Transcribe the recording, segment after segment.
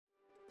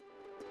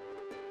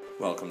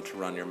Welcome to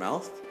Run Your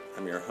Mouth.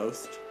 I'm your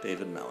host,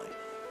 David Melly.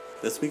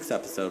 This week's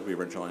episode, we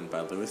were joined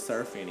by Louis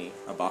Serafini,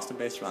 a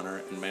Boston-based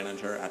runner and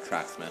manager at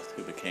Tracksmith,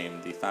 who became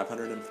the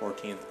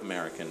 514th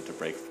American to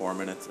break 4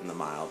 minutes in the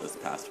mile this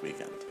past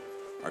weekend.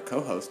 Our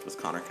co-host was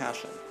Connor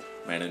Cashin,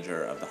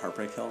 manager of the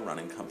Heartbreak Hill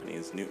Running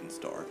Company's Newton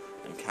store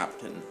and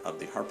captain of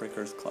the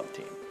Heartbreakers Club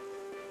team.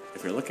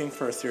 If you're looking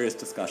for a serious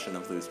discussion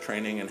of Lou's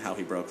training and how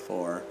he broke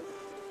 4,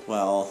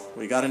 well,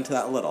 we got into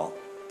that a little,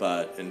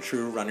 but in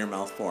true Run Your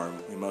Mouth form,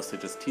 we mostly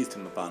just teased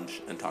him a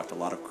bunch and talked a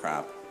lot of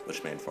crap,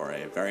 which made for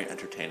a very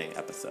entertaining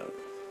episode.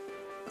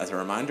 As a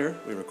reminder,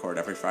 we record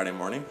every Friday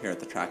morning here at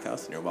the Track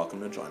House, and you're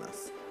welcome to join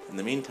us. In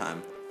the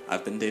meantime,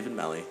 I've been David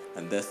Melly,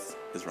 and this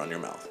is Run Your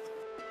Mouth.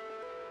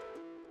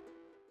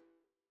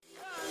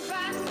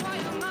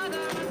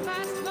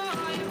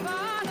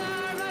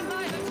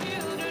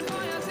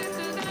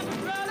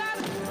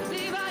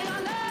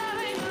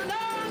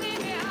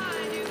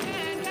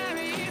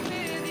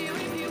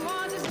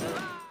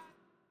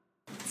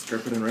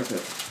 Strip it and rip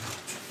it.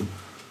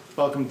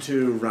 Welcome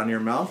to Run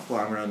Your Mouth,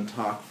 long run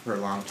talk for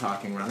long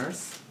talking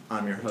runners.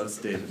 I'm your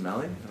host, David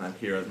Melly, and I'm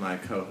here with my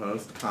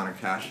co-host, Connor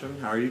Cashin.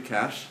 How are you,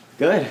 Cash?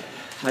 Good.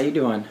 How you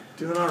doing?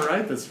 Doing all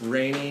right. This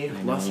rainy,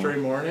 blustery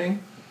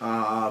morning,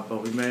 but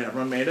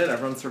everyone made it.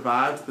 Everyone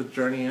survived the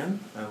journey in,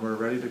 and we're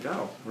ready to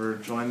go. We're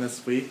joined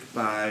this week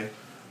by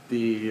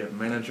the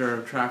manager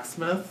of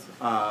Tracksmith,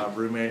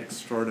 roommate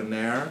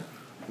extraordinaire,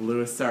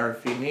 Louis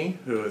Serafini,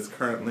 who is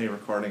currently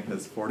recording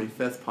his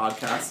 45th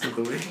podcast of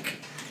the week.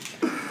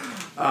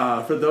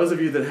 For those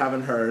of you that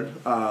haven't heard,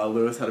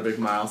 Louis had a big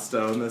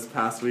milestone this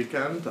past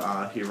weekend.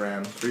 He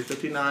ran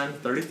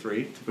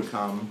 3:59:33 to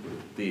become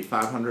the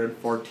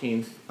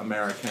 514th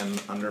American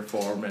under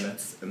 4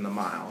 minutes in the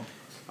mile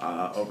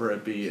over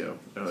at BU.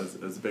 It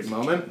was a big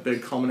moment,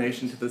 big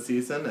culmination to the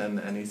season,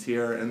 and he's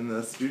here in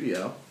the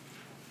studio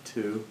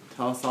to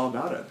tell us all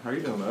about it. How are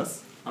you doing,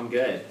 Louis? I'm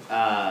good.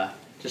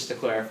 Just to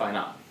clarify,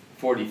 not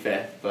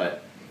 45th,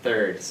 but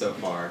third so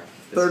far.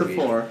 Third of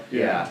 4.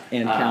 Yeah.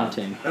 And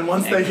counting. And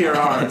once they hear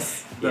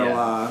ours, they'll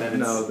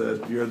know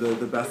that you're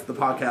the best the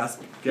podcast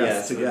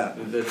gets to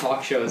get. The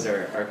talk shows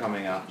are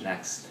coming up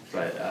next,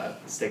 but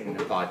sticking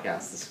to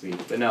podcasts this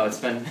week. But no, it's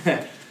been,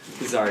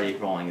 he's already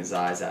rolling his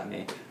eyes at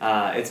me.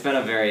 It's been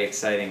a very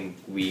exciting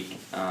week,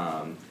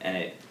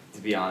 and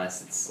to be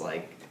honest, it's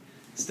like,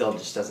 still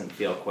just doesn't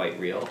feel quite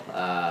real.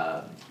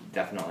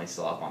 Definitely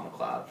still up on the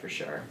cloud for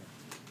sure.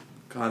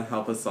 God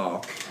help us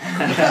all.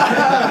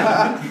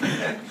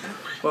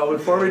 Well,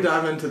 before we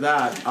dive into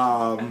that,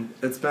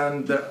 it's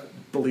been,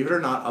 believe it or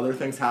not, other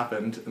things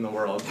happened in the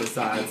world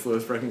besides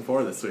Louis breaking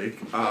 4 this week.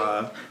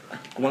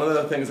 One of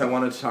the things I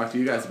wanted to talk to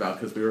you guys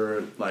about, because we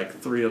were like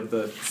 3 of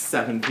the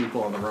 7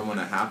 people in the room when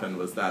it happened,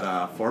 was that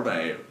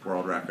 4x8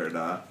 world record.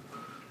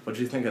 What did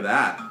you think of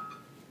that?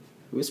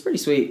 It was pretty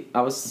sweet. I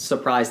was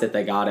surprised that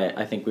they got it.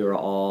 I think there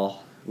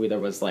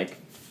was like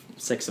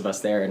 6 of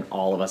us there, and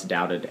all of us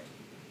doubted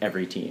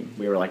every team.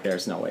 We were like,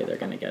 there's no way they're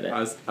going to get it.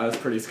 I was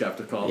pretty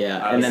skeptical.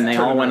 Yeah, and then they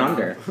all went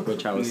under,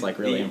 which I was like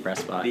really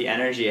impressed by. The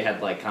energy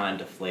had like kind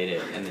of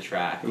deflated in the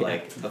track. Yeah.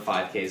 Like the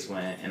 5Ks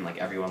went and like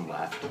everyone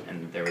left,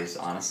 and there was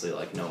honestly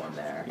like no one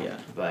there. Yeah.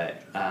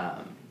 But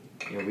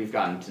we've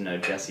gotten to know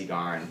Jesse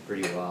Garn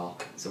pretty well,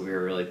 so we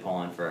were really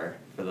pulling for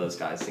those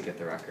guys to get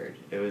the record.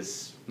 It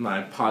was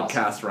my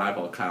podcast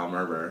rival Kyle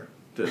Merber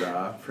did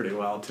pretty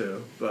well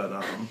too, but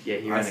yeah,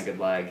 he ran a good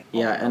leg.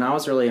 Yeah, and I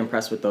was really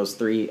impressed with those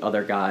 3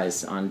 other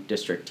guys on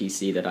District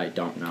TC that I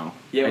don't know.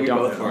 Yeah, we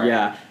both were.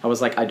 Yeah, I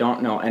was like, I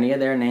don't know any of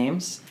their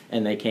names,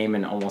 and they came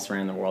and almost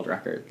ran the world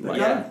record.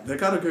 They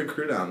got a good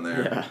crew down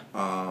there.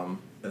 Yeah.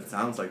 It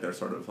sounds like they're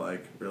sort of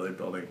like really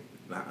building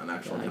an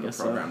actual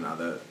program now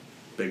that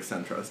Big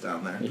Centro's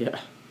down there.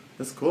 Yeah,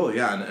 that's cool.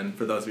 Yeah, and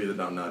for those of you that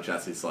don't know,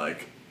 Jesse's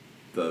like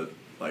the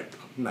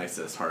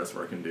nicest, hardest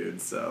working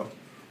dude. So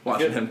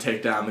watching him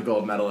take down the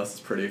gold medalist is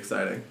pretty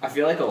exciting. I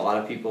feel like a lot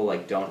of people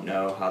like don't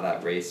know how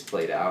that race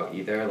played out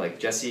either. Like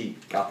Jesse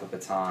got the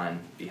baton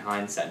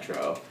behind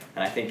Centro,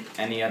 and I think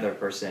any other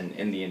person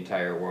in the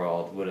entire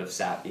world would have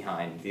sat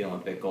behind the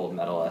Olympic gold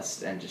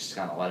medalist and just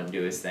kind of let him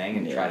do his thing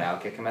and try to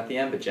outkick him at the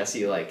end. But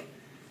Jesse like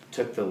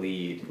took the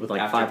lead with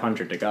like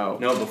 500 to go.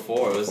 No,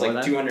 before it was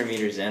like 200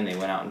 meters in. They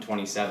went out in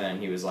 27,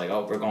 and he was like,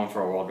 "Oh, we're going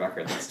for a world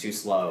record. That's too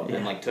slow,"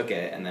 and like took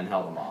it and then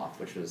held him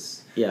off, which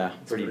was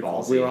pretty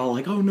ballsy. We were all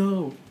like, "Oh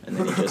no!" And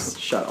then he just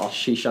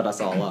she shut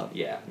us all up.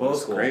 Yeah, well,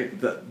 it's cool. Great.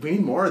 We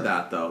need more of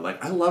that though.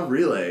 Like I love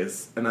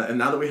relays, and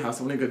now that we have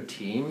so many good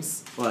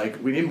teams,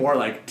 like we need more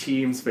like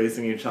teams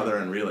facing each other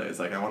in relays.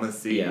 Like I want to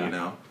see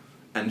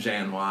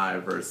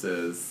NJNY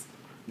versus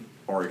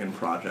Oregon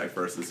Project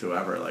versus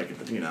whoever,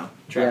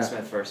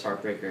 Tracksmith versus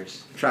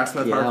Heartbreakers.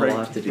 Tracksmith, Heartbreakers. We'll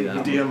have to do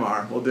that.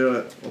 DMR, we'll do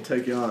it. We'll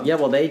take you on. Yeah,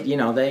 well,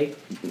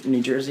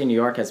 New Jersey and New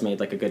York has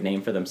made like a good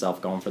name for themselves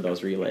going for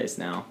those relays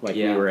now. Like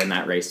we were in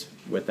that race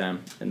with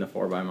them in the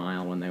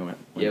 4x-mile when they went.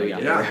 We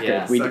did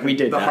that. We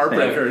did the that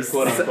Heartbreakers,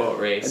 quote unquote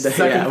race.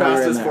 Second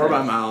fastest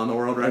 4x-mile in the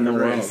world record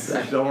race.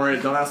 Don't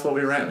worry, don't ask what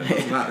we ran. It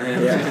doesn't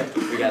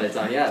matter. We got it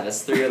done. Yeah,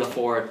 that's 3 of the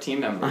 4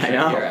 team members. I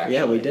know. Here, actually.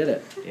 Yeah, we did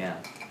it. Yeah.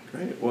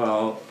 Great.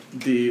 Well,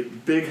 the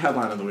big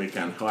headline of the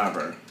weekend,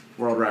 however,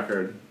 world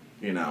record,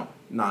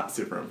 not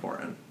super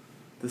important.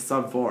 The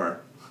sub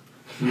 4.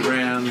 You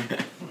ran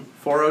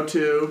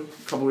 4:02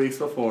 a couple weeks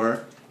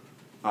before.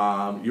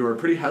 You were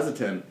pretty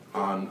hesitant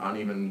on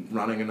even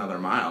running another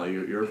mile.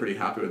 You were pretty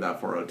happy with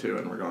that 4:02,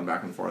 and we're going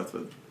back and forth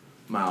with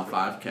mile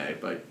 5K,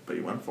 but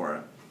you went for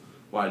it.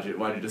 Why'd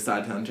you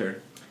decide to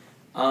enter?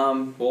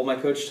 Well, my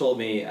coach told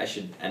me I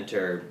should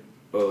enter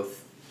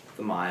both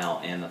the mile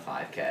and the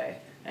 5K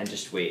and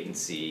just wait and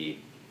see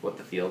what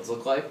the fields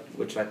look like,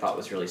 which I thought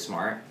was really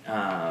smart.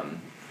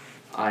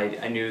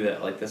 I knew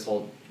that like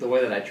the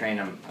way that I train,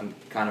 I'm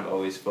kind of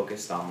always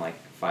focused on like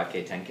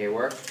 5K, 10K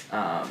work,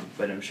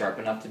 but I'm sharp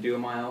enough to do a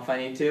mile if I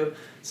need to.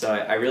 So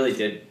I really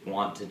did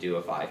want to do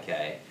a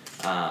 5K,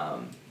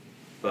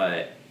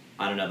 but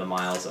I don't know, the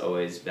mile's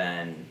always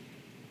been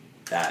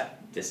that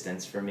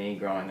distance for me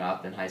growing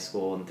up in high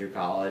school and through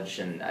college,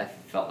 and I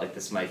felt like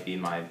this might be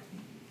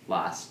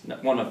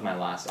one of my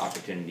last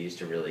opportunities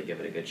to really give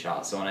it a good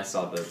shot. So when I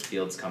saw the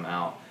fields come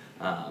out,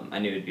 I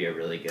knew it'd be a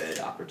really good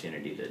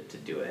opportunity to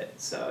do it.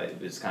 So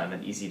it was kind of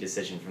an easy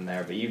decision from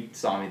there. But you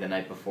saw me the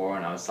night before,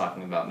 and I was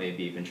talking about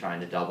maybe even trying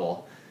to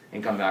double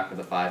and come back with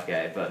a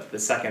 5K. But the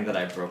second that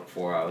I broke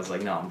 4, I was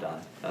like, no, I'm done.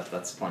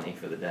 That's plenty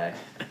for the day.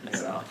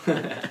 So.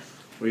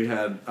 We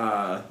had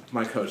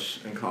my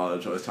coach in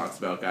college always talks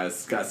about guys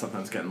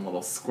sometimes getting a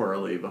little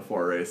squirrely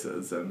before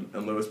races, and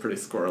Lou was pretty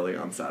squirrely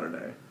on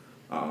Saturday.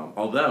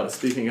 Although,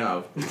 speaking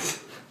of,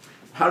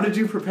 how did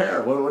you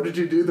prepare? What did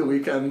you do the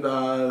weekend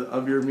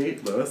of your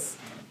meet, Lewis?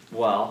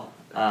 Well,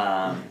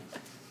 I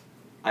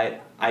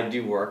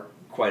do work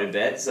quite a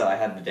bit, so I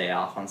had the day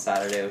off on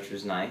Saturday, which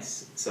was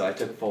nice. So I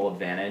took full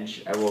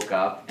advantage. I woke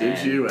up. Did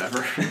you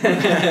ever?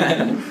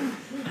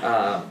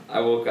 I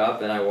woke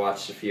up and I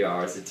watched a few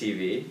hours of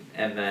TV,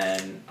 and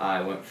then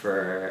I went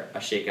for a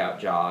shakeout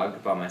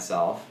jog by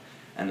myself,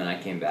 and then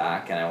I came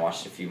back and I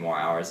watched a few more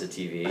hours of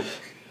TV,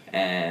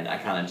 and I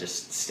kind of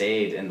just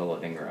stayed in the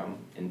living room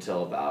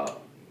until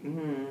about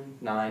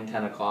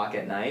 9-10 o'clock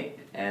at night,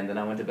 and then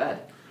I went to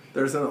bed.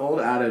 There's an old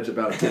adage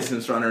about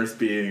distance runners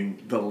being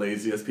the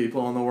laziest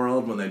people in the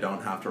world when they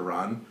don't have to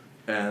run,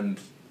 and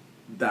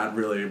that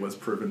really was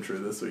proven true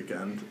this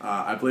weekend.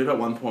 I believe at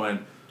one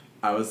point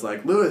I was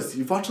like, Lewis,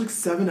 you've watched like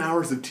 7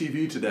 hours of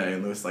TV today.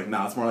 And Lewis was like,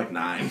 no, it's more like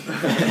 9.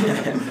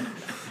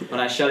 When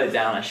I shut it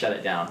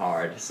down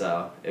hard.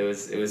 So it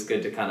was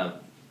good to kind of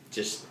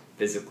just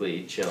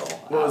physically chill.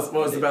 What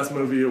was the best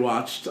movie you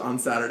watched on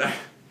Saturday?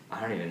 I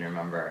don't even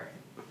remember.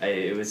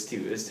 I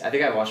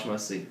think I watched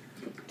mostly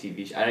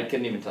TV. I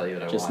couldn't even tell you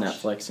what I watched.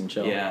 Just Netflix and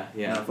chill. Yeah.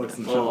 Netflix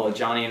and chill. Well,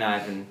 Johnny and I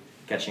have been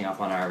catching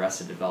up on our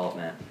Arrested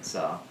Development,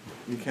 so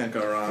you can't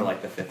go wrong. For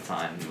like the 5th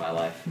time in my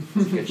life.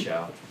 It's a good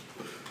show.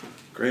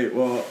 Great.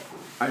 Well,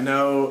 I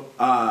know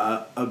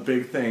a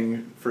big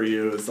thing for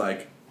you is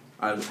like,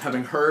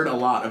 having heard a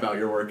lot about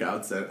your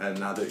workouts, and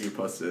now that you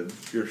posted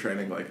your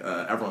training, like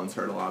everyone's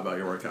heard a lot about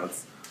your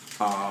workouts.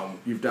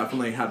 You've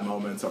definitely had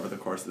moments over the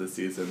course of the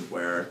season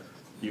where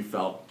you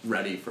felt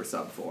ready for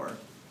sub 4.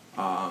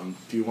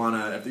 Do you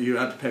wanna, if you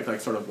had to pick like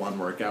sort of one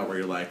workout where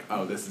you're like,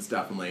 oh, this is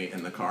definitely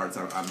in the cards,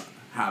 I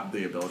have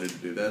the ability to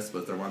do this,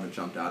 was there one that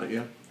jumped out at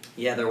you?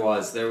 Yeah, there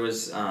was. There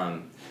was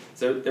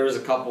a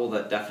couple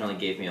that definitely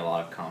gave me a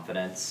lot of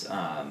confidence.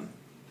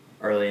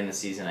 Early in the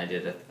season, I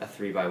did a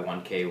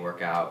 3x1K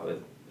workout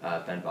with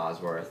Ben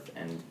Bosworth,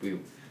 and we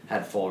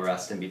had full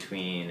rest in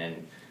between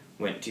and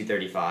went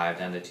 235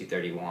 down to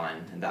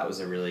 231, and that was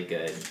a really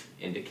good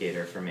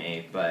indicator for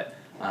me. But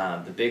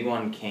the big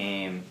one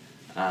came,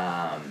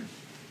 I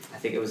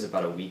think it was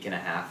about a week and a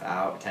half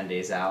out, 10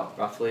 days out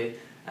roughly,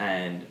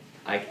 and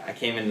I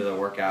came into the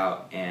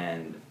workout,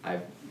 and I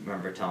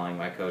remember telling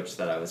my coach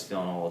that I was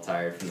feeling a little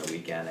tired from the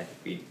weekend. I think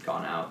we'd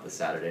gone out the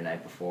Saturday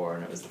night before,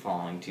 and it was the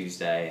following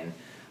Tuesday, and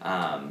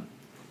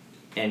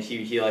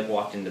he like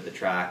walked into the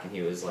track, and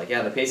he was like,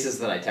 yeah, the paces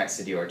that I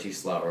texted you are too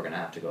slow, we're gonna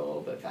have to go a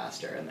little bit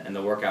faster. And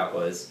the workout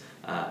was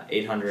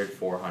 800,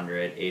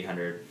 400,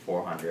 800,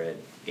 400,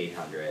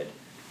 800,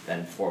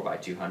 then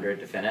 4x200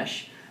 to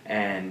finish.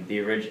 And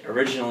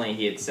originally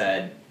he had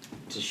said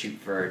to shoot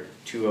for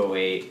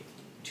 208,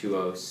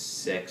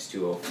 206,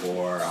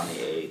 204 on the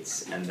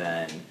 8s, and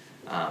then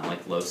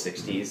like low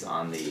 60s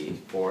on the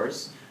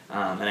 4s.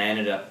 And I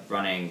ended up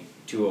running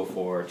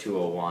 204,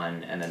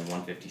 201, and then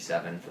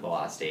 157 for the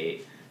last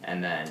 8.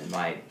 And then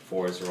my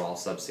 4s were all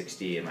sub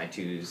 60, and my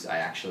 2s I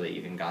actually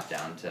even got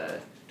down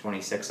to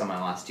 26 on my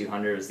last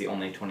 200. It was the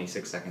only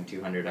 26-second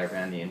 200 I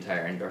ran the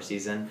entire indoor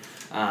season.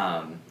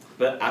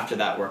 But after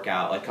that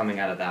workout, like coming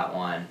out of that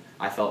one,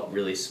 I felt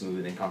really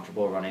smooth and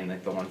comfortable running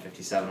like the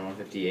 157,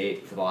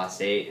 158 for the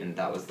last 8, and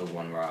that was the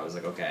one where I was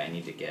like, okay, I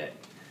need to get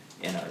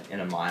in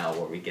a mile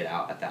where we get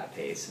out at that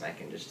pace, and I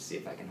can just see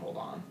if I can hold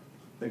on.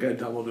 I think I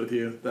doubled with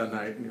you that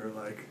night, and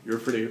you were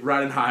pretty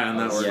riding high on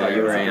that workout. Yeah,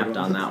 you were amped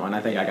on that one.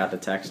 I think I got the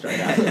text right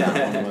after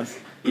that one.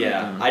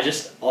 Yeah, I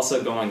just,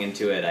 also going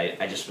into it,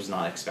 I just was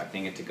not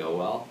expecting it to go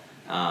well,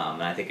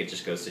 and I think it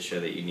just goes to show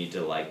that you need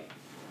to like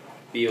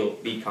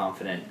be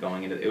confident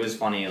going into it. It was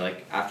funny,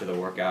 like after the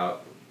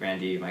workout,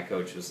 Randy, my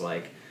coach, was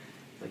like,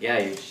 like, yeah,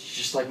 you're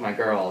just like my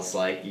girls.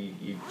 Like,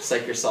 you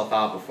psych yourself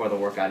out before the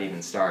workout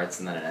even starts,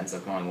 and then it ends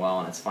up going well.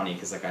 And it's funny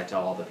because, like, I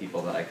tell all the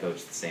people that I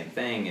coach the same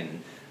thing,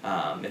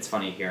 and it's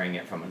funny hearing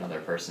it from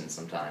another person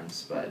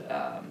sometimes. But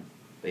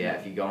yeah,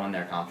 if you go in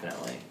there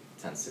confidently,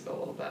 it tends to go a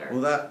little better.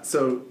 Well,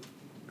 so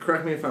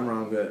correct me if I'm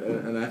wrong, but,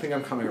 and I think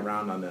I'm coming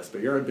around on this,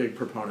 but you're a big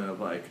proponent of,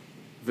 like,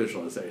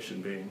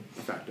 visualization being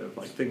effective.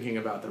 Like, thinking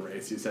about the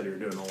race, you said you were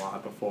doing a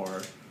lot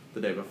before,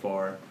 the day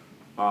before.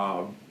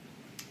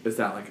 Is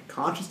that, like, a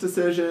conscious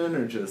decision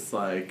or just,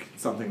 like,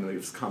 something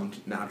that's come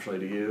naturally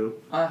to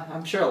you?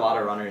 I'm sure a lot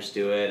of runners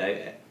do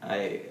it.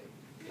 I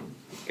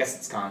guess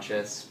it's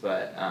conscious,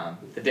 but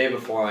the day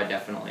before I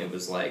definitely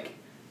was like,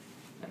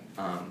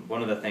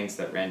 one of the things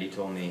that Randy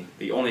told me,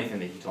 the only thing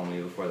that he told me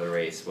before the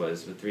race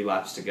was with 3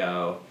 laps to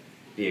go,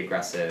 be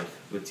aggressive.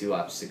 With 2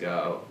 laps to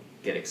go,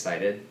 get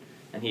excited.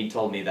 And he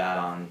told me that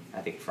on, I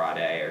think,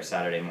 Friday or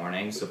Saturday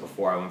morning, so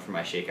before I went for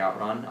my shakeout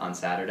run on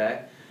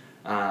Saturday.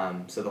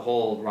 So the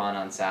whole run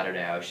on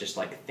Saturday, I was just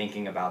like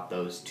thinking about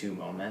those 2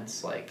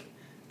 moments, like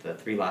the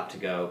 3 lap to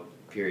go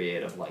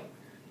period of like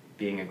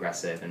being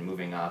aggressive and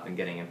moving up and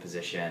getting in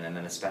position, and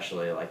then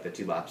especially like the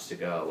 2 laps to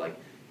go, like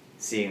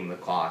seeing the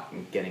clock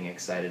and getting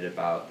excited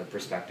about the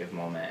perspective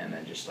moment and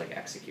then just like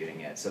executing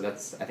it. So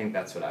I think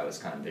that's what I was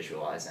kind of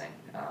visualizing.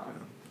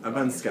 I've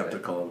been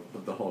skeptical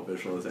of the whole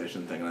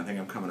visualization thing, and I think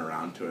I'm coming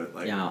around to it.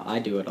 Like, yeah, I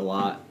do it a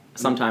lot.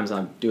 Sometimes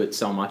I do it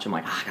so much, I'm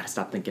like, I gotta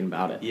stop thinking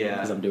about it. Yeah.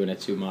 Because I'm doing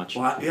it too much.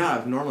 Well,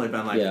 I've normally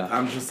been like, Yeah.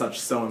 I'm just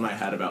so in my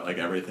head about like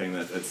everything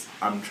that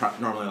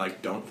normally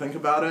like don't think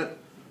about it,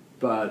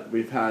 but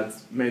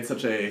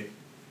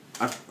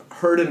I've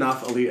heard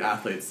enough elite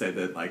athletes say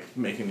that like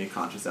making the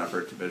conscious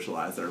effort to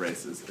visualize their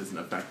races is an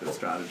effective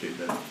strategy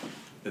that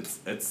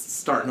it's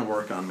starting to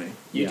work on me.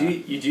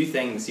 You do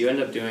things, you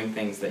end up doing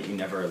things that you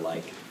never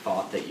like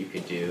thought that you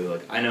could do.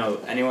 Like, I know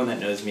anyone that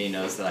knows me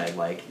knows that I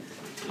like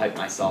hype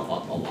myself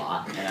up a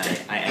lot, and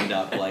I end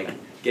up like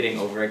getting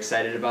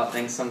overexcited about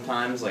things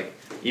sometimes. Like,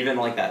 even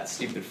like that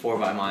stupid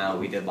 4x mile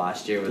we did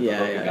last year with the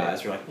Hoka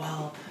guys. We're like,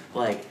 well,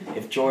 like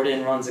if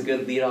Jordan runs a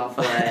good leadoff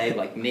leg,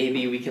 like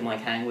maybe we can like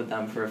hang with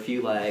them for a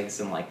few legs,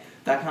 and like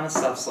that kind of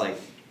stuff's like,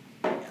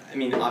 I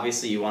mean,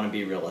 obviously you want to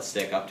be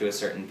realistic up to a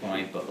certain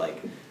point, but like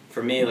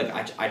for me, like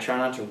I try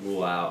not to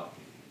rule out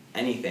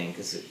anything,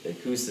 because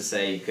who's to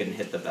say you couldn't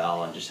hit the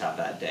bell and just have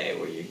that day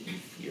where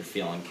you're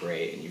feeling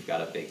great and you've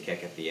got a big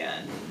kick at the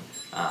end.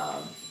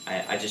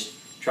 I just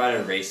try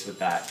to race with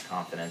that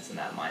confidence and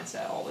that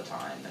mindset all the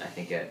time, and I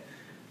think it,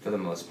 for the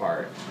most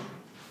part,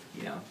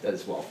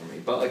 does well for me.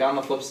 But like on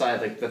the flip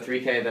side, like the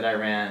 3K that I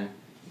ran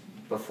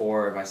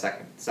before my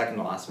second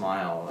to last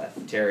mile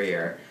at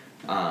Terrier,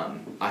 I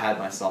had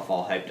myself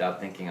all hyped up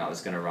thinking I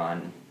was gonna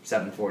run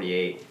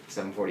 7:48,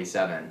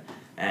 7:47,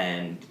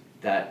 and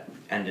that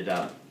ended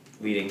up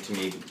leading to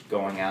me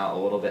going out a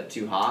little bit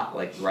too hot,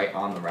 like right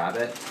on the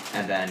rabbit,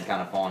 and then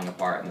kind of falling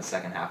apart in the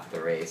second half of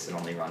the race and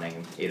only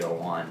running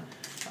 8:01,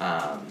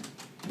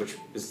 which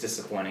was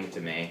disappointing to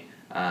me.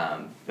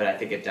 But I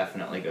think it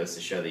definitely goes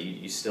to show that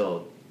you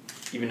still,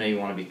 even though you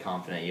want to be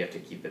confident, you have to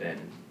keep it in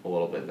a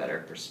little bit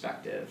better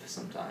perspective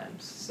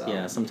sometimes. So.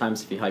 Yeah,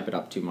 sometimes if you hype it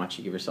up too much,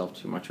 you give yourself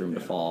too much room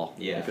to fall.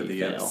 Yeah. If you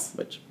fail,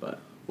 but.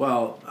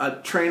 Well,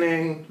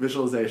 training,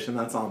 visualization,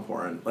 that's all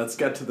important. Let's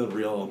get to the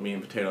real meat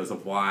and potatoes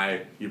of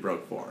why you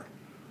broke 4.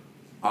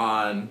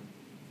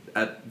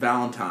 At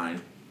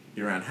Valentine,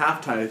 you ran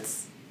half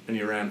tights and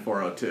you ran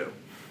 4:02.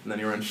 And then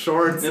you ran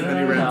shorts and then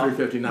you ran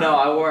 3:59. No,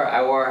 I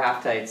wore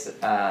half tights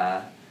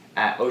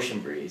at Ocean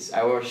Breeze.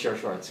 I wore short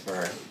shorts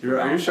for.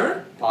 Are you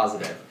sure?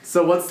 Positive.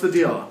 So what's the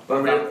deal?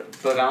 But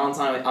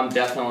Valentine, I'm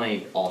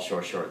definitely all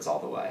short shorts all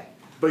the way.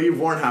 But you've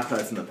worn half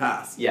tights in the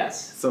past.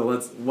 Yes. So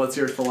what's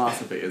your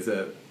philosophy? Is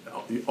it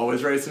you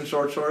always race in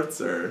short shorts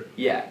or?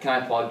 Yeah.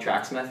 Can I plug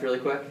Tracksmith really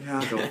quick?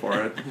 Yeah, go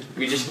for it.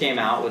 We just came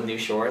out with new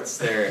shorts.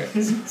 They're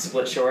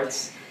split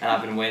shorts, and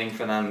I've been waiting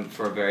for them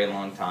for a very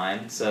long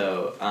time.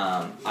 So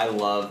I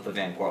love the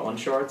Van Cortlandt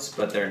shorts,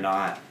 but they're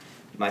not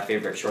my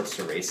favorite shorts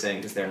to race in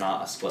because they're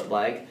not a split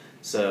leg.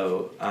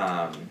 So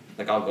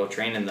like I'll go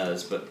train in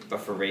those,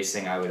 but for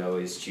racing I would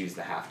always choose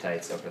the half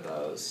tights over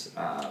those.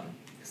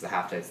 The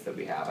half tights that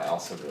we have I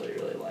also really,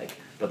 really like.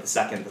 But the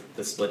second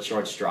the split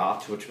shorts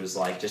dropped, which was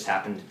like just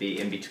happened to be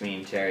in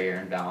between Terrier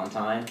and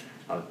Valentine,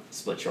 I would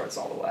split shorts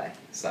all the way.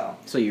 So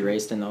you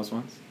raced in those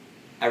ones?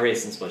 I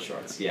raced in split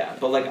shorts, yeah.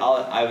 But like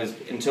I was,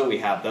 until we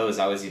had those,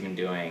 I was even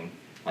doing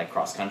like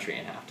cross country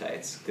in half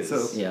tights.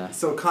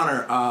 So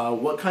Connor,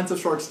 what kinds of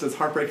shorts does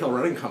Heartbreak Hill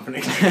Running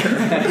Company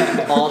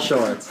carry? All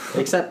shorts,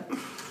 except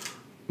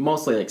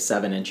mostly like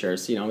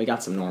 7-inchers. We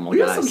got some normal guys.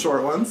 We got some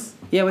short ones.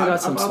 Yeah, we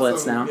got some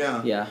splits now.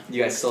 Yeah.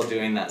 You guys still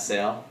doing that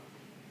sale?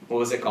 What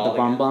was it called?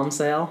 The Bum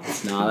sale?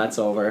 No, that's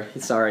over.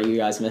 Sorry, you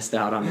guys missed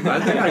out on the I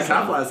think I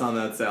capitalized on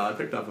that sale. I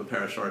picked up a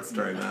pair of shorts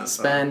during that.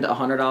 Spend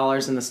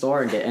 $100 in the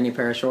store and get any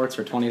pair of shorts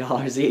for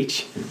 $20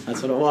 each.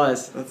 That's what it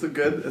was. It's a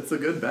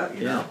good bet,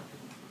 you know.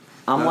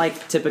 I'm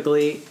like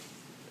typically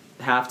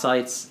half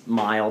tights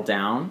mile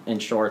down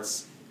and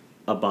shorts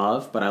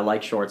above, but I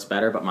like shorts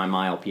better, but my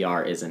mile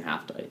PR is in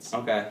half tights.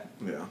 Okay.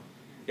 Yeah.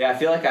 Yeah, I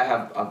feel like I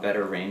have a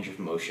better range of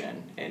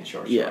motion in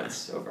short Yeah.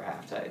 shorts over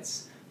half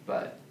tights,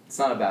 but it's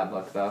not a bad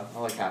look though. I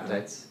like half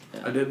tights.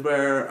 Yeah. I did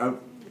wear, I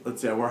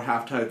wore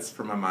half tights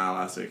for my mile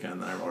last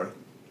weekend, then I wore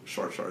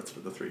short shorts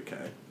for the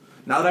 3K.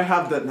 Now that I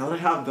have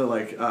the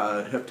like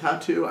hip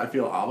tattoo, I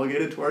feel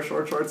obligated to wear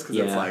short shorts because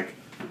it's Yeah. like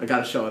I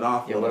gotta show it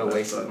off. Yeah, a what little a bit,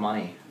 waste of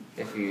money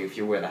if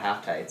you wear the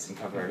half tights and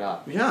cover it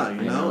up. Yeah,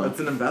 you I know, know. it's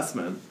an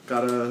investment.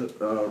 Gotta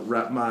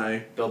rep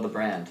my Build the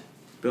brand.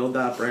 build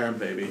that brand,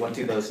 baby. What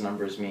do those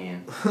numbers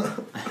mean?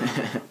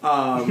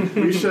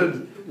 We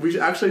should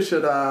actually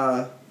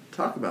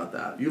talk about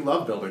that. You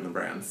love building the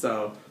brand,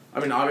 so I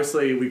mean,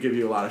 obviously we give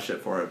you a lot of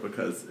shit for it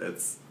because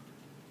it's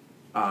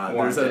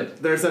Warranted.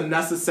 there's a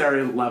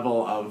necessary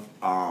level of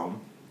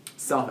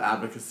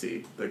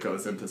self-advocacy that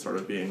goes into sort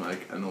of being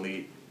like an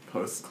elite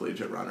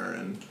post-collegiate runner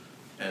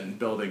and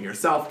building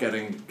yourself,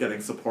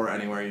 getting support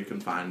anywhere you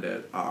can find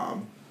it.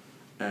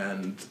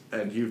 And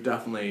you've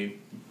definitely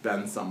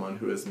been someone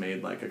who has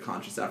made like a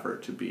conscious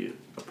effort to be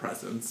a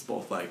presence,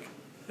 both like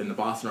in the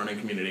Boston running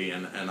community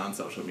and on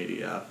social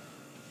media.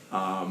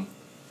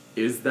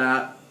 Is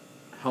that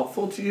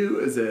helpful to you?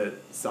 Is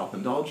it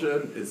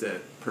self-indulgent? Is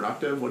it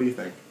productive? What do you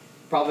think?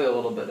 Probably a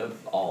little bit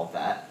of all of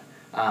that.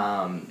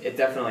 It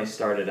definitely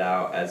started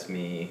out as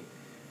me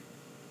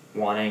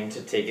wanting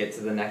to take it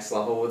to the next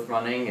level with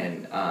running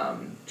and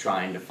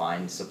trying to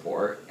find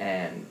support,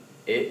 and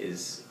it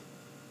is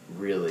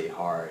really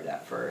hard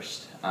at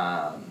first.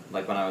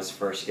 Like when I was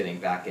first getting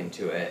back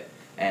into it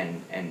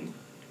and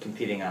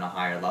competing on a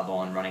higher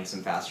level and running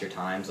some faster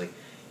times, like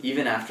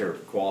even after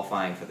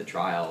qualifying for the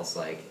trials,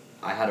 like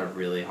I had a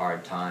really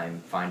hard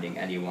time finding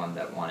anyone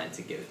that wanted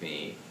to give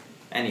me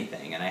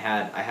anything. And I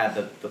had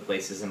the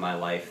places in my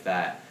life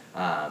that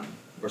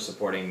were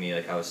supporting me.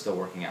 Like I was still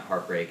working at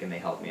Heartbreak and they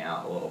helped me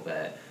out a little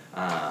bit.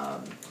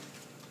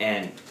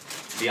 And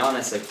to be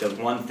honest, like the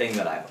one thing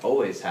that I've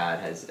always had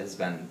has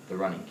been the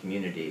running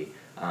community,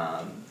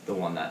 the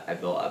one that I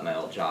built at my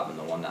old job and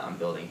the one that I'm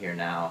building here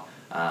now,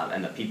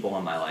 and the people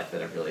in my life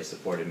that have really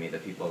supported me, the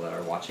people that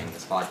are watching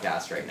this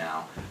podcast right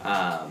now.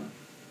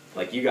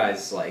 Like you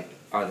guys like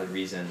are the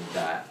reason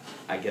that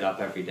I get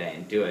up every day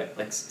and do it.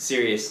 Like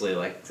seriously,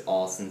 like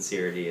all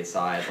sincerity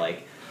aside,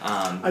 like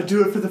I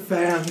do it for the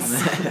fans.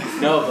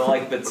 no,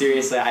 but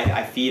seriously,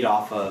 I feed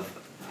off of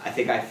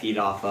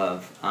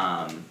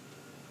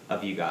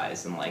of you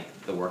guys and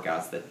like the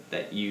workouts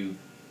that you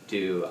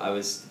do. I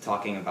was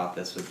talking about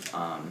this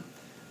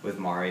with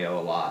Mario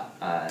a lot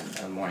on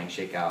a Morning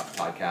Shakeout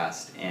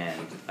podcast,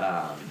 and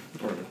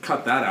We're gonna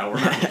cut that out. We're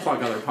not gonna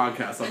plug other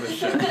podcasts on this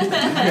shit.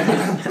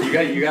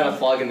 you got a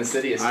plug in the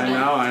city.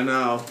 I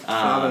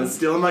know.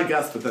 Stealing my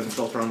guest, but then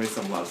still throwing me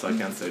some love, so I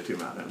can't say too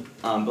mad at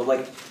him. But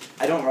like,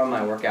 I don't run my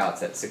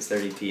workouts at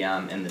 6:30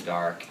 p.m. in the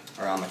dark,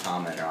 or on the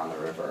common, or on the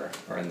river,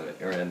 or in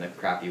the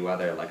crappy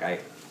weather. Like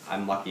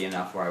I'm lucky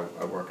enough where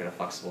I work at a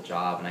flexible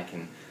job and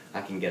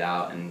I can get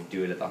out and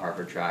do it at the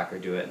Harvard track or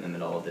do it in the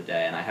middle of the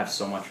day, and I have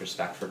so much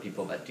respect for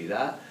people that do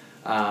that.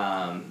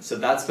 So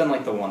that's been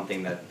like the one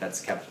thing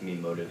that's kept me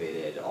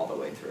motivated all the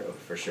way through,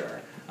 for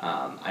sure.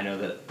 I know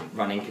that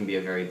running can be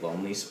a very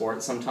lonely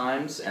sport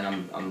sometimes, and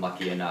I'm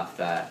lucky enough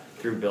that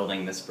through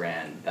building this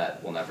brand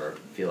that will never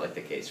feel like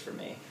the case for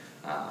me.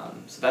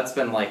 So that's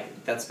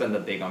been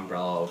the big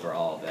umbrella over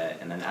all of it,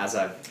 and then as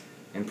I've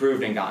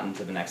improved and gotten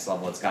to the next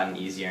level, it's gotten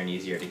easier and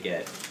easier to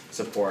get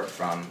support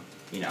from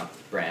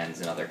brands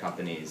and other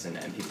companies and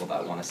people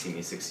that want to see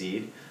me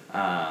succeed.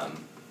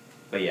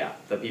 But yeah,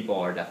 the people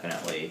are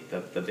definitely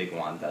the big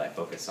one that I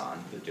focus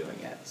on with doing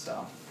it.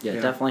 So Yeah,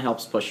 it definitely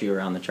helps push you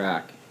around the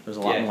track. There's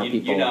a lot more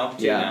people.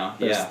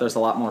 There's a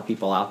lot more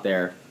people out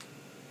there.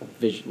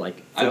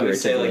 I would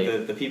say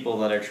like the people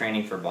that are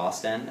training for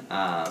Boston.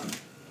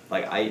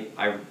 Like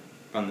I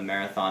run the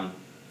marathon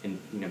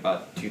in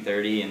about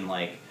 2:30, and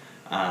like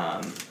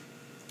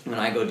when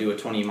I go do a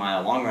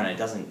 20-mile long run,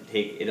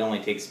 it only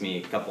takes me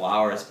a couple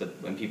hours. But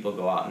when people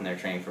go out and they're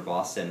training for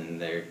Boston and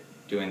they're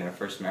doing their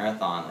first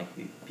marathon, like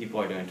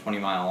people are doing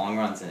 20-mile long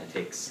runs and it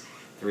takes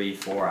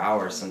 3-4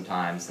 hours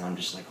sometimes, and I'm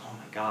just like, oh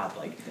my god,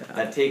 like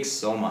that takes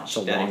so much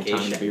dedication. It's a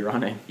long time to be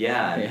running.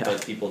 Yeah,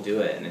 but people do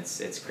it, and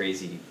it's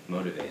crazy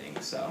motivating.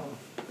 So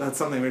that's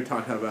something we've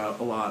talked about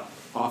a lot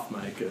off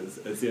mic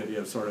is the idea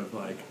of sort of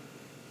like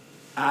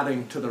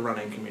adding to the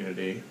running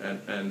community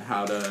and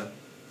how to,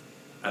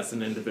 as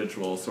an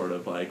individual, sort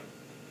of like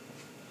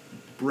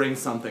bring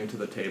something to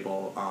the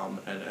table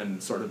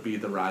and sort of be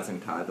the rising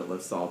tide that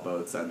lifts all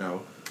boats. I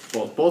know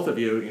both of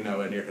you, in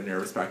your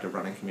respective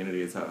running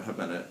communities have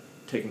been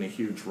taking a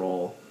huge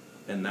role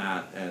in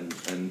that,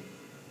 and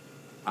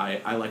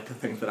I like to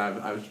think that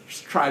I've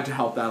tried to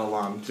help that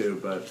along too,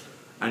 but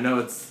I know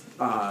it's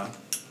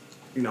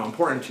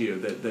important to you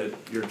that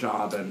your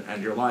job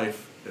and your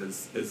life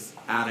is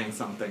adding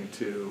something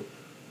to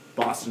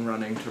Boston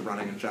running, to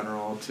running in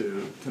general,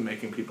 to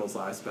making people's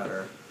lives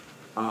better.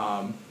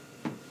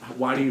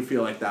 Why do you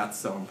feel like that's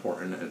so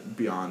important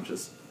beyond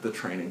just the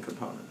training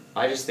component?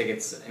 I just think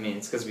it's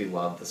because we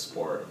love the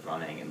sport of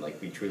running, and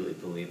like we truly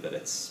believe that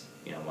it's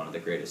one of the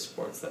greatest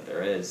sports that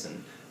there is,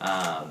 and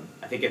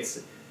I think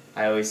it's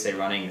I always say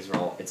running is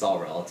it's all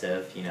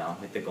relative, you know,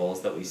 like the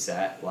goals that we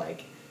set,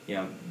 like, you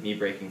know, me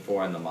breaking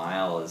 4 in the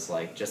mile is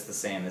like just the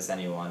same as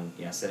anyone,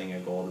 you know, setting a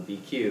goal to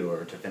BQ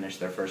or to finish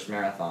their first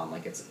marathon.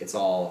 Like it's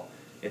all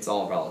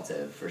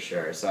relative for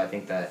sure. So I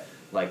think that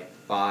like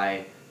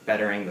by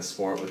bettering the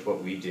sport with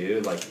what we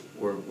do, like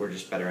we're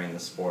just bettering the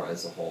sport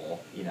as a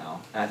whole, you know.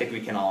 And I think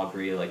we can all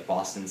agree like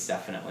Boston's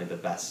definitely the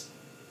best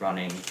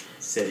running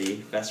city,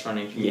 best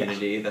running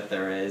community that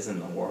there is in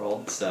the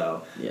world.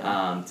 So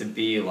to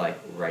be like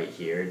right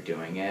here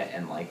doing it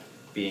and like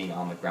being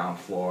on the ground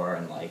floor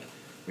and like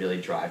really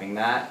driving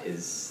that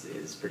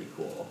is pretty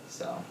cool.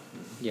 So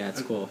yeah,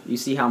 it's cool. You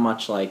see how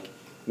much like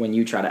when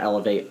you try to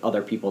elevate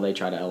other people, they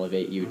try to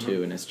elevate you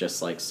too, and it's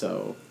just like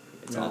so.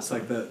 It's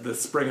awesome. It's like the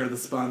spring or the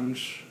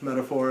sponge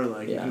metaphor.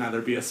 Like you can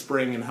either be a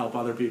spring and help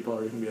other people,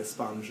 or you can be a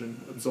sponge and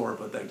absorb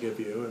what they give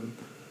you. And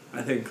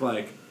I think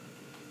like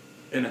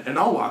in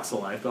all walks of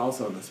life, but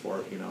also in the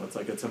sport, you know, it's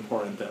like it's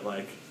important that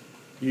like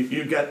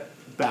you get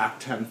back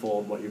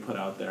tenfold what you put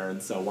out there,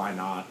 and so why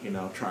not, you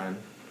know, try and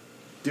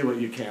do what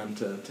you can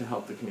to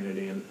help the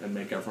community and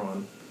make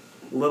everyone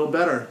a little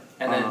better.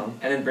 And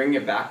then bring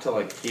it back to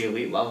like the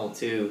elite level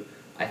too.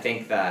 I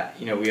think that,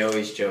 you know, we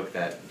always joke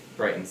that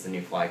Brighton's the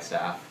new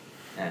Flagstaff,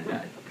 and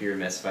I'd be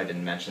remiss if I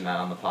didn't mention that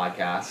on the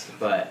podcast.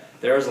 But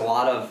there's a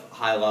lot of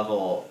high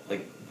level,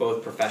 like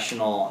both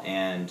professional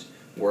and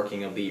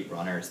working elite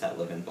runners that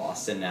live in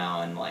Boston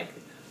now, and like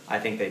I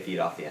think they feed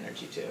off the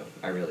energy too.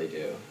 I really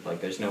do.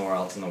 Like there's nowhere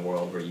else in the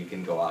world where you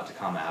can go out to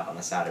Comm Ave on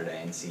a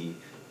Saturday and see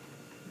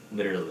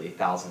literally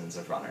thousands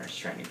of runners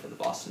training for the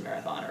Boston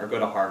Marathon, or go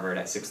to Harvard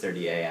at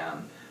 6:30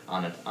 a.m.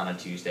 on a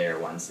Tuesday or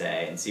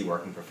Wednesday and see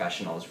working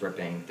professionals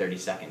ripping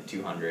 30-second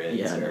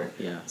 200s or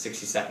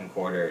 60-second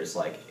quarters.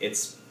 Like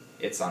it's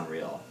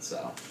unreal.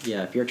 So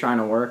yeah, if you're trying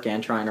to work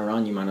and trying to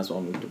run, you might as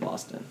well move to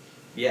Boston.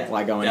 Yeah,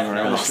 why go anywhere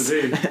else?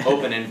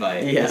 Open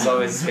invite. Yeah. There's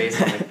always space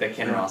on the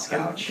Kinross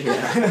couch.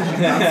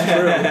 That's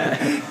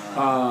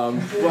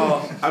true.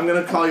 Well, I'm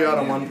gonna call you out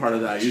on one part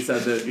of that. You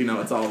said that, you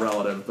know, it's all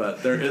relative,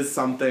 but there is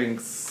something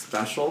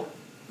special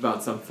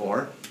about sub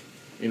 4.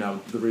 You know,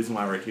 the reason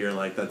why we're here,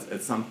 like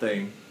it's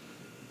something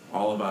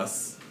all of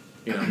us,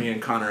 you know, me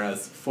and Connor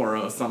has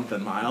 40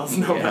 something miles,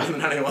 no better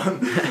than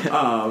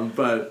anyone.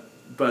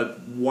 But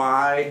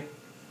why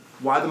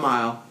the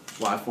mile?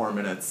 Why 4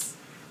 minutes?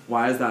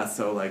 Why is that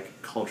so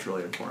like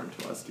culturally important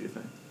to us, do you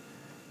think?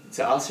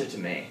 To us or to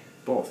me?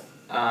 Both.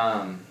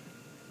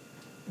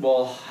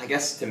 Well, I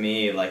guess to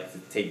me, like to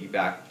take you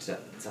back to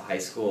high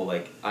school,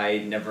 like I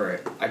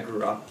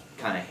grew up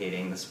kind of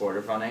hating the sport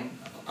of running.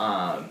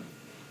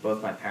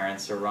 Both my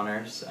parents are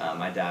runners.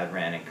 My dad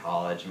ran in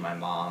college, and my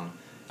mom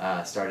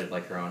started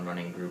like her own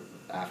running group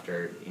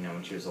after, you know,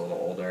 when she was a little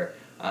older.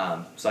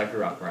 So I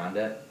grew up around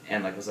it,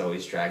 and like was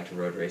always dragged to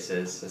road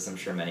races, as I'm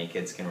sure many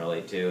kids can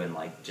relate to, and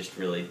like just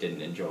really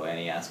didn't enjoy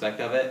any aspect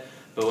of it.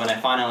 But when I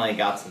finally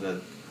got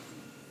to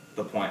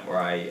the point where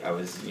I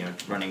was, you know,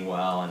 running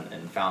well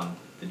and found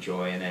the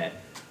joy in it,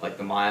 like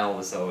the mile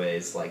was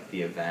always like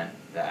the event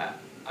that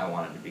I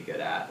wanted to be good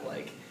at.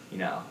 Like, you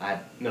know, I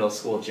had middle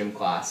school gym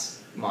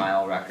class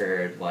mile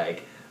record,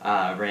 like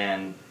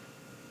ran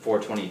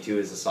 4:22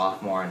 as a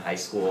sophomore in high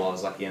school. I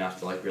was lucky enough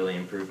to like really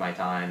improve my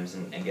times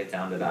and get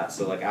down to that.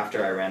 So like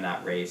after I ran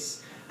that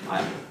race,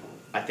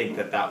 I think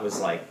that was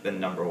like the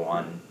number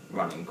one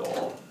running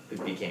goal.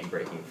 It became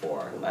breaking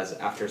 4. As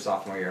after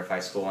sophomore year of high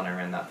school, when I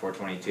ran that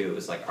 4:22, it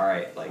was like, all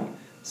right, like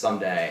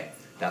someday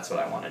that's what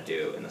I want to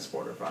do in the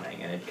sport of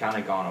running. And it kind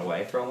of gone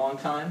away for a long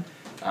time.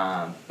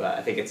 But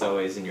I think it's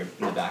always in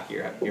the back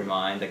of your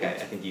mind. Like I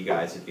think you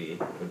guys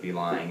would be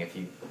lying if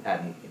you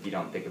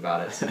don't think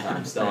about it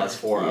sometimes. Still as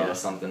 4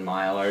 something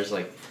milers,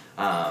 like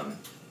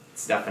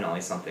it's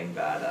definitely something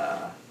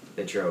that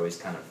you're always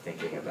kind of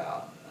thinking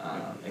about.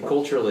 And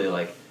culturally,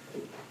 like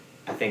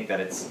I think that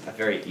it's a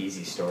very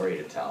easy story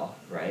to tell,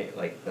 right?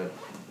 Like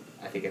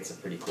I think it's a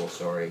pretty cool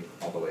story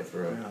all the way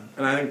through. Yeah,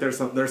 and I think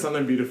there's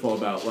something beautiful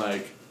about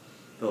like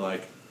the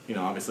like, you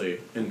know, obviously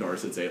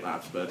indoors it's 8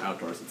 laps, but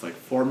outdoors it's like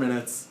 4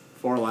 minutes,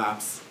 4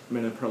 laps,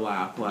 minute per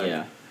lap.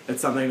 Like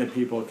it's something that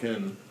people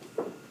can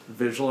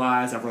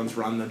visualize. Everyone's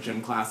run the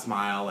gym class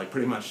mile, like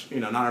pretty much, you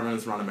know, not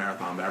everyone's run a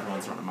marathon, but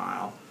everyone's run a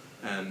mile.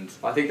 And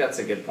I think that's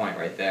a good point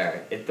right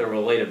there. The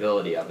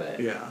relatability of it.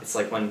 Yeah. It's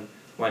like when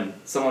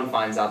someone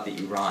finds out that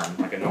you run,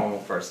 like a normal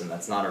person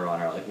that's not a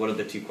runner, like what are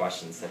the 2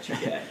 questions that you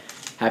get?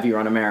 Have you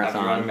run a marathon?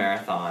 Have you run a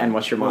marathon? And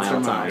what's your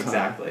mile time?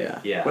 Exactly.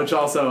 Yeah. Which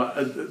also,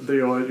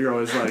 you're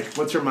always like,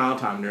 what's your mile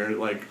time? And you're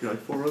like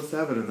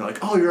 4:07, and they're like,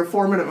 oh, you're a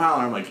 4-minute mile.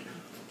 And I'm like,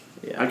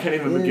 I can't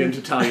even begin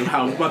to tell you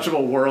how much of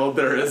a world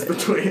there is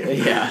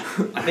between.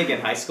 I think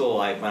in high school,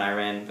 like when I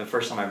ran the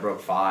first time I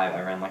broke 5,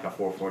 I ran like a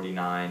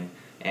 4:49,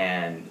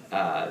 and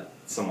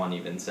someone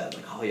even said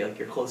like, oh, you're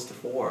close to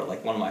 4,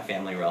 like one of my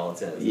family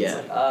relatives.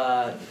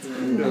 Yeah. It's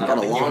like, got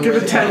a long give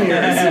it 10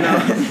 years, you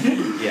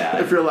know.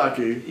 Yeah. If you're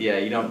lucky. Yeah,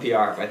 you don't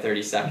PR by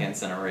 30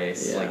 seconds in a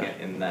race like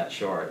in that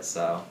short.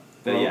 So,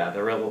 but the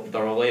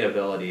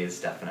relatability is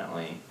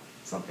definitely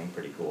something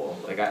pretty cool.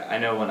 Like I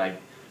know when I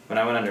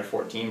went under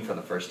 14 for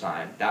the first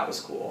time, that was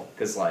cool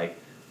because like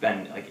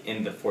been like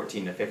in the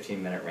 14 to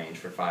 15 minute range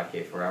for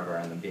 5K forever,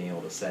 and then being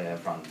able to say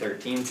I've run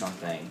 13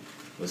 something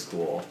was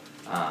cool.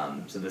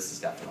 So this is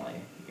definitely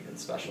even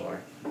specialer,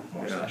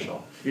 more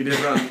special. You did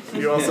run.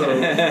 You also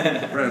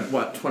ran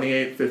what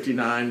 28,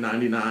 59,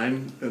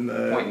 99 in the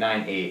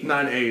 0.98.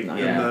 98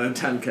 Yeah. in the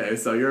 10K.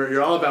 So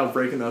you're all about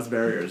breaking those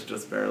barriers,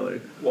 just barely.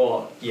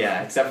 Well,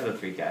 yeah, except for the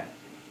 3K.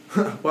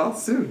 Well,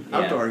 soon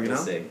outdoor, yeah, you know.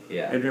 We'll see.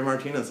 Yeah. Adrian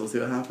Martinez. We'll see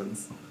what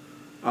happens.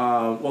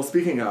 Well,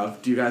 speaking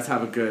of, do you guys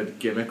have a good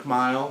gimmick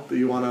mile that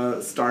you want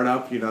to start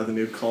up? You know, the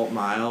new cult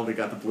mile. We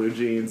got the blue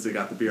jeans. We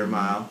got the beer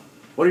mile.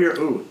 What are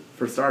your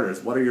for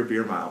starters? What are your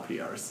beer mile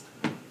PRs?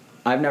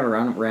 I've never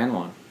ran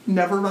one.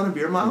 Never run a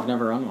beer mile. I've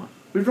never run one.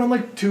 We've run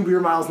like 2 beer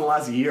miles in the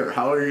last year.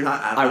 How are you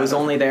not? I was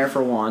only there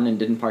for one and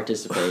didn't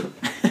participate.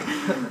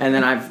 And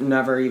then I've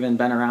never even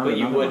been around. But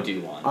you another would one.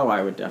 do one. Oh,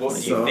 I would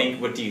definitely.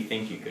 What do you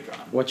think you could run?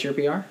 What's your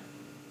PR?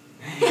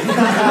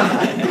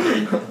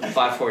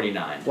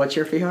 5:49. What's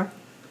your PR?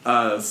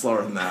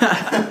 Slower than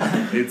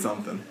that. 8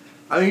 something.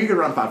 I think you could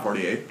run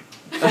 5:48.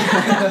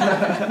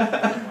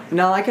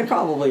 No, I could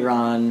probably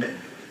run.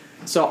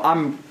 So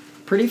I'm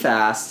pretty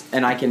fast,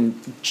 and I can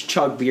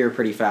chug beer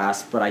pretty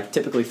fast, but I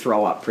typically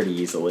throw up pretty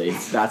easily.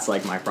 That's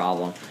like my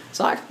problem.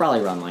 So I could probably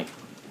run All I right.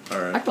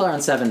 could probably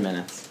run 7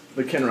 minutes.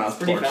 The Kinross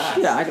Pretty Porsche. fast.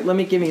 Yeah,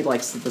 give me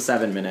like the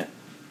 7-minute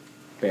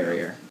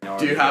barrier.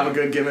 Do you have a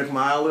good gimmick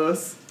mile,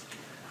 Lewis?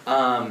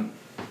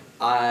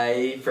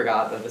 I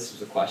forgot that this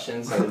was a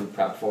question, so I didn't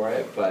prep for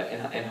it. But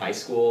in high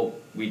school,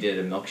 we did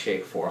a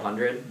milkshake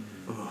 400.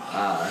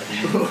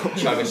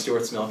 Chug a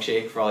Stewart's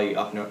milkshake for all you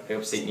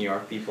upstate New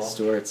York people.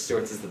 Stewart's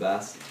is the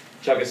best.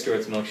 Chug a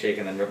Stewart's milkshake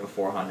and then rip a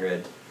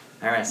 400.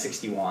 I ran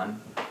 61,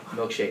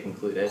 milkshake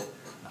included.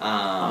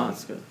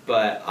 that's good.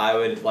 But I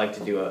would like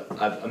to do a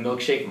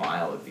milkshake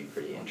mile would be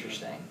pretty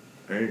interesting.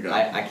 There you go.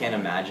 I can't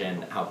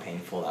imagine how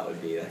painful that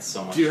would be. That's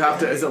so much. Do you have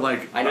to? sugar. Is it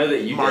like I know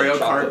that you Mario did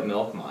chocolate Kart?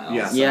 milk miles.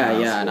 Yes. Yeah,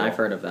 in and school. I've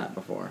heard of that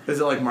before.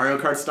 Is it like Mario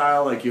Kart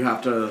style? Like you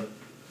have to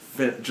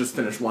just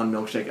finish one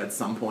milkshake at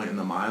some point in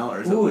the mile,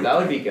 or is it Ooh, like that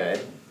would be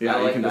good. Yeah, I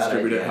you like can that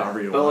distribute it idea.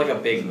 however you but want. like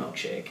a big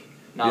milkshake,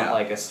 not Yeah.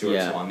 like a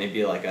Stewart's Yeah. one.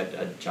 Maybe like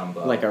a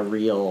jumbo. Like a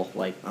real,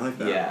 like, I like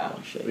that. Yeah.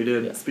 milkshake. We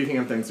did. Yeah. Speaking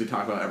of things we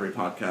talk about every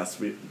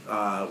podcast,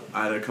 I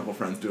had a couple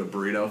friends do a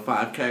burrito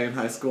 5K in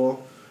high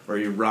school, where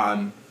you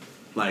run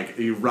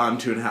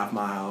 2.5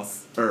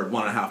 miles or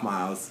 1.5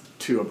 miles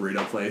to a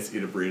burrito place,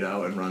 eat a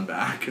burrito, and run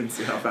back and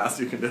see how fast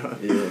you can do it.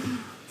 Yeah.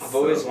 I've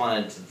always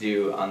wanted to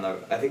do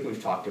I think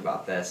we've talked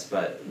about this,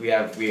 but we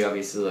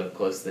obviously live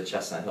close to the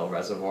Chestnut Hill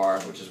Reservoir,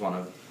 which is one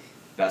of the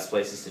best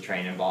places to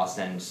train in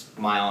Boston, just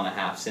 1.5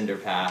 mile cinder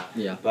path.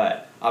 Yeah.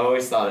 But I've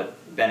always thought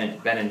of Ben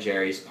and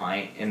Jerry's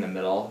pint in the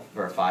middle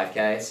for a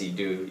 5K. So you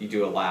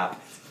do a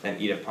lap, then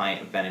eat a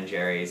pint of Ben and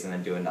Jerry's, and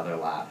then do another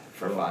lap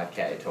for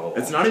 5K total.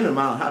 It's not even a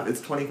mile and a half. It's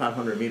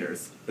 2,500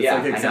 meters. It's Yeah,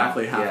 like I know.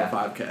 exactly half Yeah. a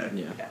 5K.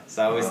 Yeah. Yeah.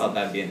 So I always thought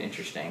that'd be an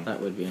interesting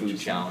That would be food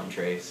interesting. challenge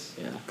race.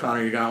 Yeah.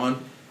 Connor, you got one?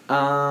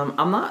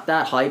 I'm not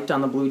that hyped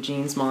on the Blue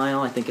Jeans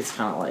mile. I think it's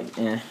kind of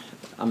like,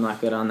 I'm not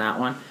good on that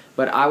one.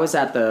 But I was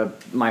at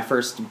my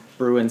first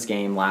Bruins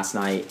game last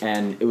night,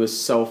 and it was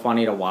so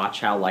funny to watch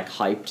how like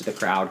hyped the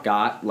crowd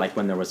got, like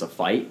when there was a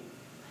fight.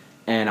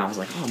 And I was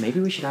like, oh, maybe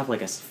we should have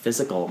like a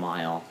physical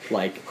mile,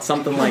 like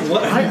something like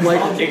roller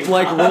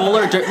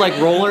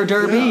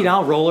derby. Yeah. You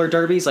know, roller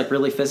derby's like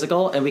really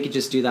physical, and we could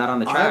just do that on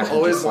the track. I've and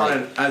always just, like,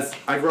 wanted, as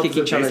I grew up kick as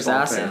a each other's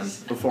baseball fan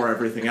asses. before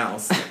everything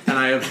else, and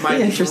I have my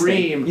interesting.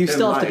 dream. You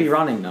still in have to be life-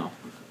 running though.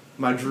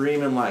 My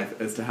dream in life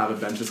is to have a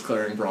benches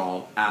clearing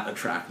brawl at a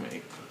track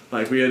meet.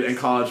 Like we had in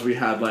college, we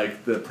had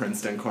like the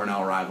Princeton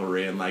Cornell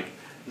rivalry, and like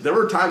there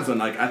were times when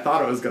like I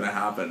thought it was gonna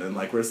happen, and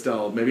like we're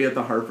still maybe at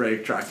the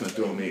Heartbreak Tracksmith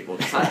dual meet. We'll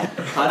just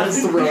How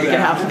does throw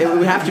that. It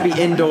would have to be What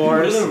are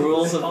indoors. the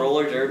rules of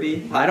roller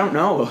derby? I don't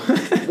know.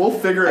 We'll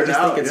figure I it just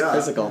out. think it's yeah.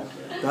 physical.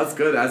 That's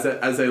good. As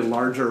a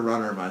larger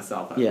runner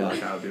myself, I feel Yeah.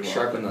 like I would be well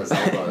Sharpen equipped.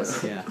 those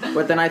elbows. Yeah,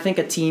 but then I think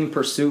a team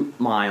pursuit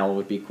mile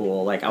would be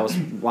cool. Like I was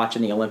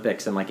watching the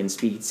Olympics, and like in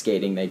speed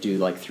skating, they do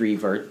like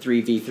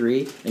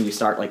 3v3, and you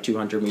start like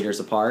 200 meters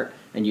apart,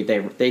 and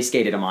they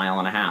skated 1.5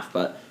 miles,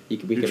 but we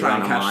You could try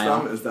run and a catch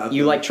mile. them? Is that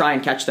You the- like try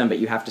and catch them, but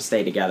you have to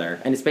stay together,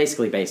 and it's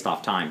basically based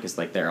off time because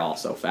like they're all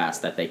so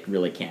fast that they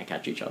really can't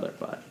catch each other.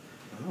 But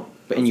Oh,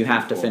 and you that's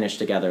have to cool. finish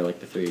together, like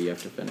the three of you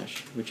have to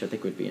finish, which I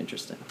think would be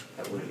interesting.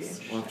 That would be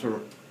interesting. We'll have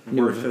to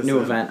New work this new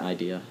in. event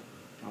idea.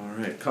 All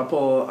right,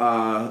 couple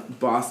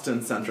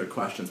Boston-centric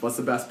questions. What's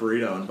the best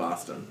burrito in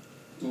Boston?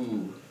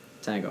 Ooh.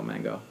 Tango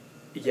mango.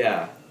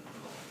 Yeah.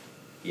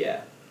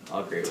 Yeah.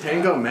 I'll agree with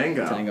Tango that.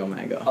 Mango. Tango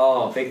mango.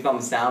 Oh, big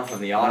thumbs down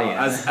from the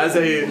audience. As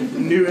a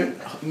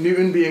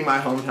Newton being my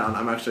hometown,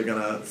 I'm actually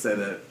gonna say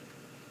that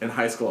in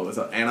high school,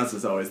 Anna's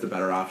was always the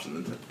better option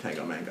than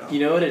Tango Mango. You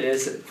know what it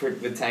is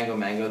with Tango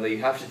Mango, though? You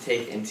have to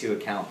take into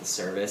account the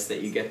service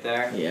that you get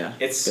there. Yeah.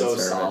 It's good so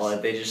service.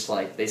 solid. They just,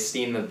 they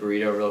steam the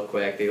burrito real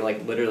quick. They,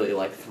 literally,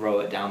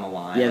 throw it down the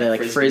line. Yeah, they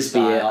frisbee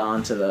it style.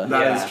 onto the.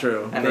 That is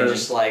true. And they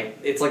just,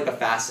 it's, the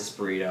fastest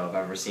burrito I've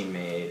ever seen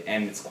made,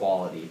 and it's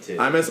quality, too.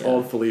 I miss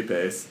old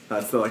Felipe's.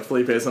 That's the,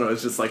 Felipe's when it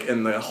was just,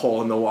 in the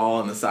hole in the wall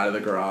on the side of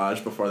the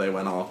garage before they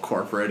went all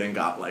corporate and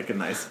got, a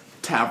nice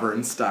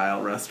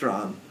tavern-style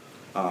restaurant.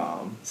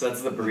 So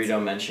that's the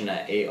burrito mentioned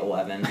at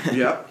 8:11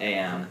 Yep.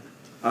 a.m.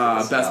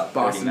 Best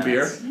Boston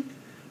beer?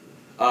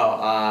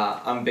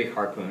 I'm a big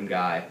Harpoon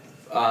guy.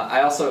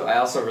 I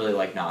also really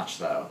like Notch,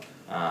 though.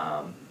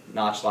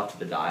 Notch Left of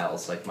the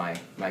Dials,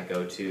 my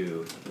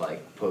go-to,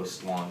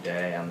 post long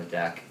day on the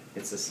deck.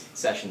 It's a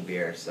session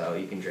beer, so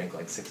you can drink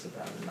 6 of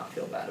them and not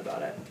feel bad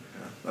about it.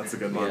 Yeah, that's a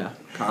good one. Yeah,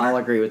 Connor? I'll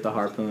agree with the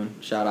Harpoon.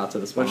 Shout out to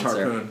the Which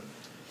sponsor. Harpoon?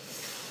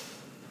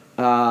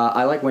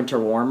 I like Winter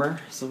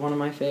Warmer. This is one of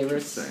my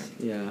favorites.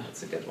 Interesting. Yeah.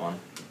 That's a good one.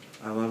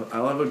 I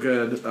love a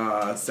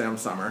good Sam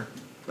Summer.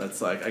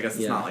 That's I guess it's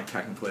Yeah. not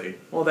technically,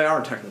 well, they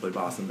are technically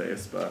Boston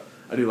based, but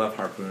I do love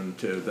Harpoon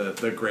too.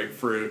 The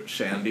grapefruit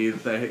shandy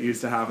that they used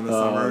to have in the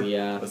Oh, summer.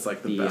 yeah. It's the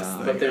The, best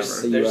but thing there's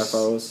ever. The there's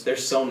UFOs.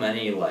 there's so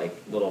many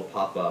little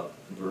pop-up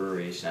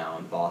breweries now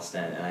in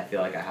Boston, and I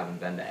feel like I haven't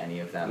been to any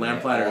of them.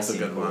 Lamplighter They all is a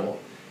seem good one. cool.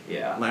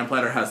 Yeah.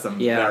 Lamplighter has some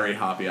Yeah. very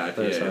hoppy Those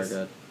are IPAs.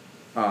 good.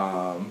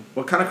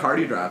 What kind of car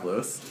do you drive,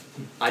 Lewis?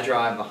 I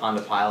drive a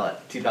Honda Pilot,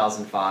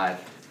 2005.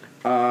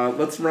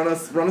 Let's run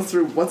us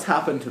through what's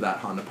happened to that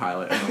Honda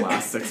Pilot in the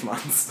last 6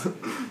 months.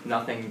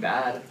 Nothing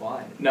bad.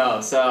 Why?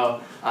 No. So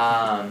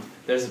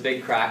there's a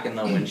big crack in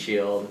the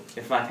windshield.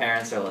 If my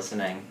parents are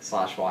listening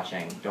 /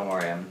 watching, don't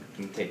worry, I'm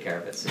gonna take care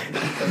of it soon.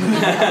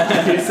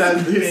 he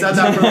said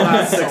that for the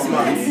last 6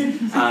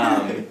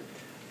 months.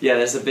 Yeah,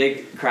 there's a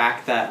big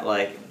crack that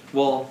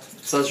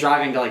so I was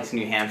driving to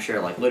New Hampshire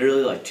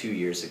literally 2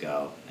 years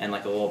ago, and a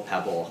little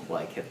pebble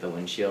hit the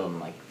windshield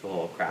and a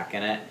little crack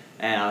in it,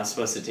 and I was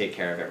supposed to take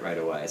care of it right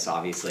away, so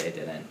obviously I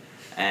didn't.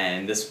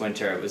 And this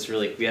winter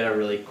we had a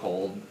really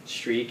cold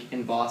streak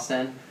in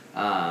Boston,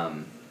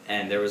 and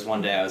there was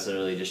one day I was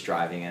literally just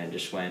driving and it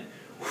just went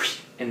whoosh,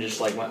 and just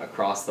went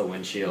across the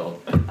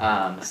windshield.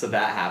 So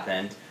that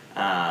happened.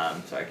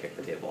 Sorry, I kicked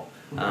the table.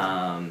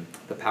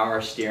 The power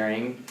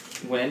steering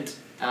went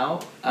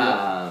out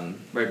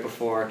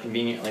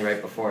conveniently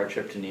right before a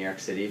trip to New York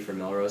City for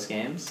Millrose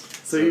games.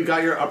 So you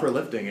got your upper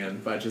lifting in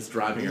by just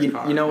driving your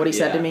car. You know what he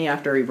said to Yeah. me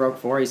after he broke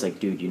 4? He's like,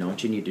 dude, you know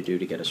what you need to do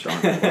to get a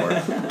stronger core,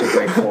 to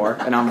break 4?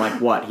 And I'm like,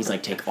 what? He's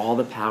like, take all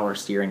the power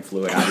steering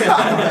fluid out of your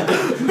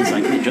car. He's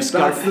like, you just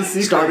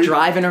start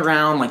driving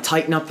around,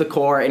 tighten up the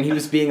core, and he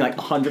was being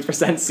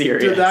 100%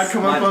 serious. Did that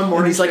come up on And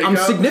morning he's like, I'm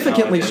shake-up?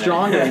 significantly No, it didn't.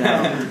 stronger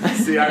now.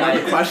 See, I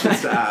got the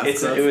questions to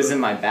ask. It was in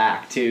my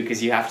back too,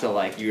 because you have to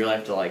you really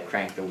have to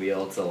crank the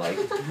wheel to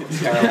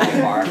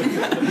parallel park.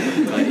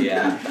 But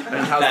yeah,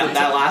 And how's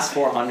that last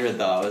 400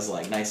 though, I was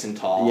nice and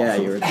tall. Yeah,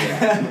 you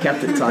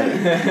kept it tight.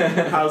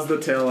 how's the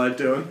taillight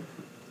doing?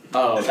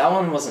 Oh, that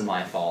one wasn't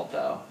my fault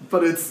though.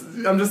 But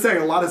I'm just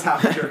saying, a lot has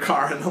happened to your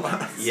car in the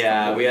last.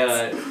 Yeah, we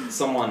had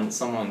someone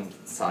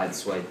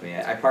sideswiped me.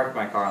 I parked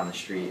my car on the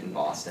street in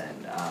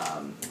Boston.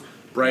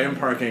 Brighton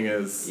parking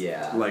is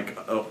Yeah.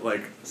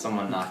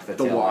 Someone knocked the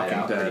The tail light Walking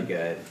out Dead. pretty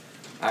good.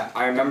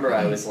 I remember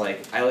I was I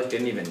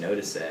didn't even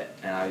notice it,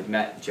 and I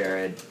met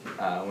Jared,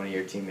 one of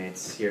your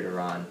teammates here to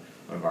run,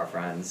 one of our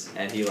friends,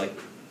 and he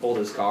pulled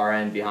his car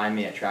in behind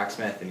me at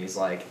Tracksmith, and he's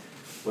like,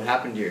 "What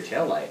happened to your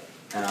tail light?"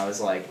 And I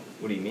was like,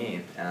 "What do you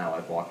mean?" And I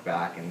walked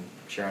back, and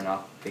sure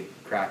enough, big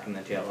crack in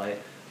the tail light.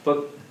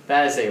 But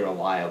that is a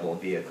reliable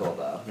vehicle,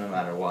 though, no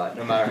matter what,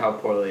 no matter how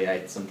poorly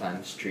I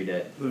sometimes treat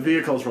it. The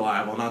vehicle's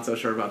reliable, not so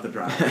sure about the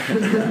driver.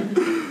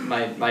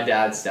 My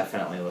dad's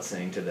definitely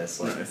listening to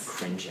this, Nice.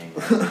 cringing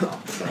right now.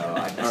 So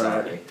I'm All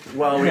sorry. right.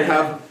 Well, we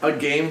have a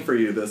game for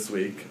you this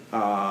week.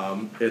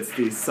 It's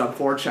the Sub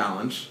 4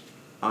 Challenge.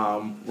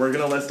 We're going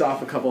to list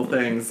off a couple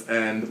things,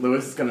 and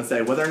Lewis is going to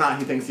say whether or not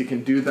he thinks he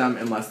can do them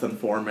in less than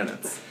 4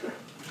 minutes.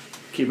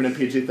 Keeping it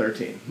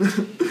PG-13.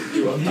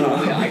 Do only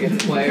I get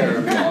to play, or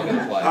are we all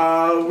gonna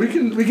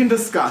play? We can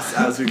discuss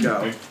as we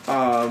go.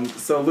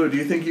 So Lou, do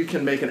you think you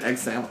can make an egg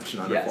sandwich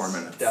in under Yes, 4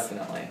 minutes?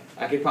 definitely.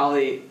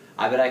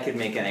 I bet I could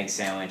make an egg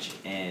sandwich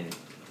in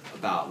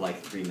about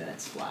 3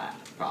 minutes flat,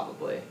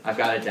 probably. I've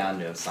got it down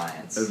to a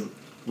science.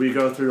 We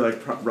go through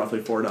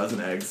roughly 4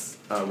 dozen eggs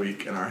a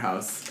week in our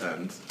house,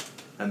 and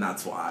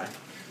that's why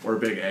we're a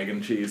big egg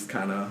and cheese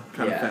kind of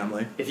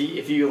family. If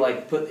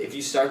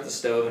you start the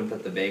stove and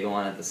put the bagel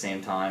on at the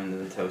same time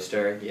in the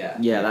toaster, yeah.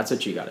 Yeah, that's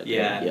what you gotta do.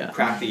 Yeah,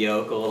 crack the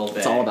yolk a little bit.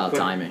 It's all about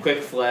timing.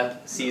 Quick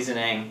flip,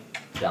 seasoning,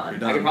 done. You're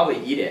done. I could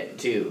probably eat it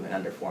too in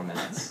under 4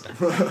 minutes.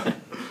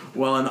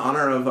 Well, in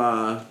honor of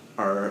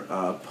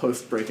our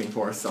post-Breaking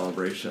Force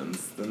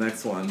celebrations, the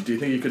next one, do you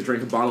think you could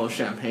drink a bottle of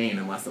champagne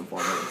in less than 4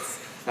 minutes?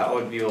 That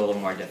would be a little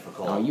more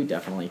difficult. Oh, you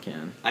definitely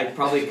can. I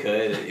probably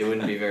could. It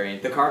wouldn't be very.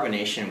 The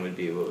carbonation would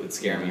be what would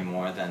scare me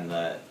more than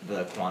the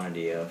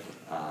quantity of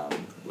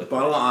liquid.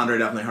 Bottle of Andre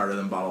definitely harder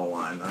than bottle of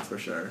wine, that's for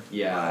sure.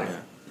 Yeah.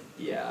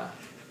 Yeah,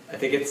 I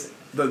think it's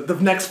The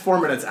next 4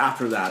 minutes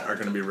after that are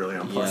going to be really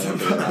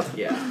unpleasant.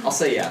 yeah. I'll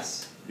say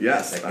yes.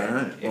 Yes, I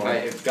could.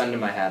 alright. If gun to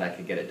my head, I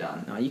could get it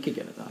done. No, you could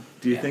get it done.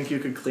 Do you Yeah. think you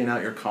could clean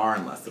out your car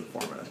in less than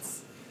 4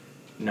 minutes?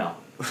 No,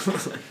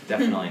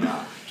 definitely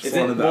not. Just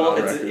wanted that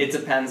on record. It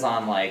depends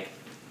on like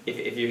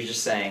if you're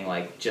just saying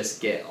like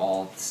just get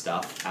all the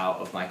stuff out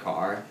of my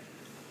car,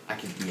 I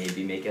could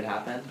maybe make it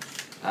happen.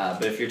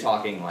 But if you're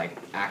talking like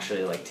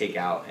actually like take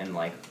out and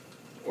like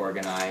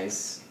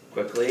organize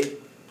quickly,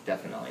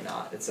 definitely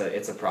not. It's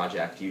a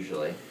project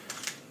usually.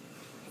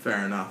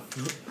 Fair enough.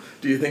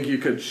 Do you think you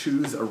could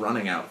choose a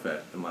running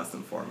outfit in less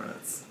than 4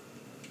 minutes?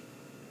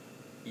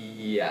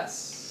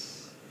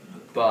 Yes,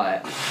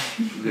 but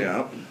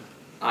Yeah.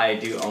 I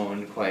do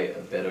own quite a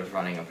bit of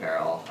running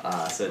apparel,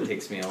 so it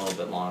takes me a little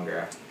bit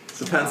longer.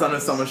 Depends on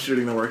if someone's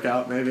shooting the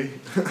workout, maybe.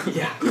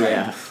 Yeah,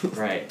 right.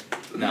 Right.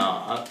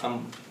 No,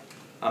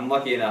 I'm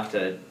lucky enough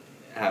to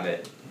have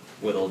it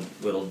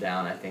whittled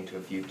down, I think, to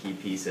a few key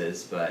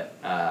pieces, but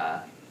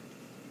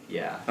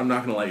yeah. I'm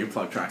not gonna let you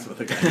plug Tracksmith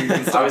again. You can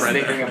I stop was right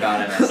thinking there.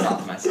 about it and I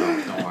stopped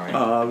myself, don't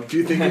worry. Do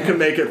you think you can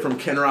make it from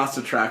Kinross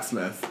to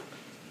Tracksmith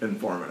in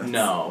 4 minutes?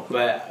 No,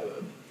 but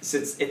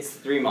it's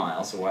 3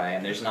 miles away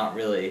and there's not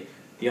really,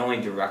 the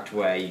only direct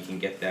way you can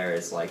get there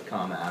is like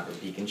come out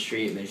of Beacon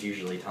Street and there's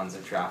usually tons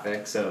of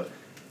traffic, so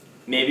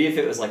maybe if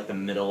it was like the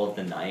middle of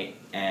the night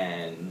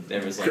and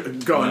there was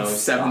like Going no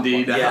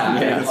 70 stop-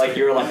 down. yeah, like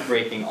you were like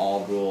breaking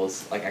all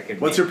rules, like I could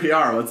What's your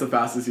PR? What's the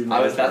fastest you've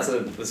made? that's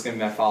gonna be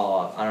my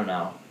follow-up. I don't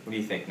know. What do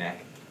you think, Nick?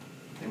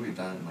 I think we've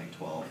done like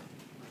 12.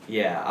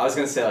 Yeah, I was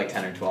gonna say like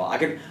 10 or 12.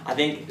 I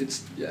think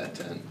It's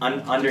 10.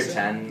 under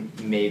 10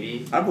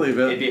 maybe. I believe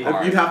it. It'd be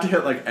hard. You'd have to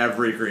hit like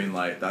every green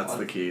light. That's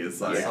the key. Is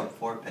like Sub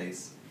 4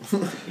 pace.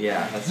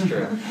 Yeah, that's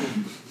true.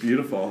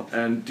 beautiful.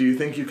 And do you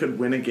think you could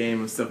win a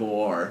game of Civil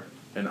War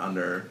in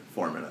under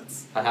 4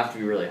 minutes? I'd have to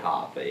be really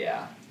hot, but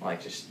yeah,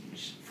 like just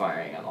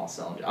firing on all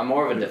cylinders. I'm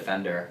more of a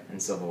defender in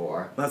Civil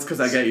War. That's because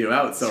I get you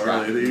out so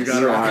Scrap- early that you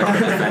You are a got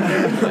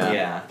defender.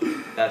 Yeah,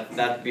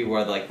 that'd be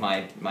where like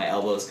my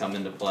elbows come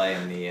into play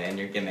in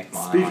your gimmick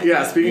model. Speaking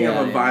Yeah, of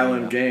a yeah,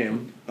 violent yeah.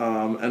 game,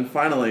 and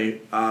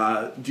finally,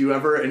 do you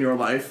ever in your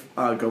life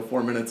go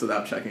 4 minutes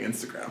without checking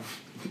Instagram?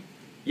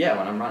 Yeah,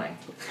 when I'm running.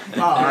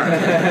 Oh,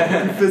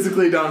 alright. You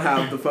physically don't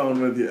have the phone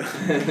with you.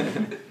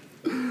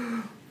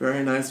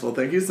 Very nice. Well,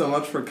 thank you so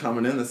much for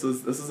coming in. This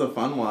is a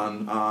fun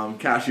one.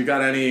 Cash, you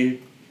got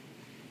any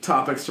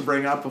topics to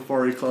bring up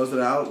before we close it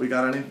out? We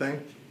got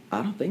anything?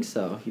 I don't think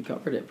so. You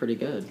covered it pretty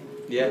good.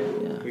 Yeah,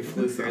 Yeah. we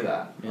flew through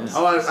that. Yeah.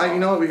 Oh, I you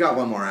know what? We got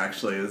one more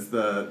actually. Is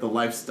the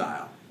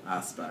lifestyle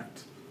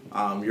aspect.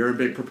 You're a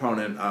big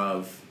proponent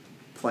of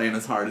playing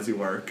as hard as you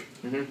work.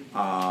 Mm-hmm.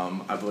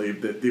 I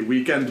believe that the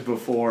weekend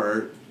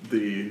before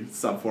the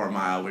sub 4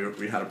 mile,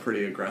 we had a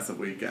pretty aggressive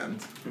weekend.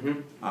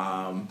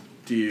 Mm-hmm.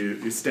 Do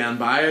you stand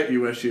by it?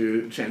 You wish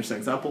you changed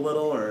things up a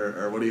little,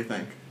 or what do you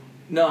think?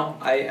 No,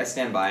 I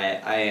stand by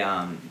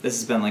it. This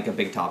has been like a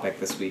big topic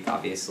this week,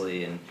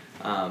 obviously, and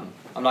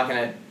I'm not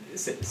gonna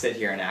sit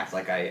here and act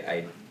like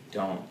I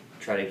don't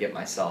try to get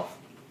myself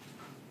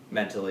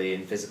mentally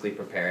and physically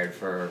prepared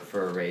for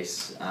a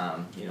race,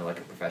 like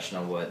a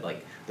professional would.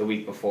 Like the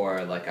week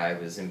before, like I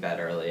was in bed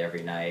early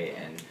every night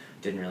and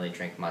didn't really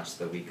drink much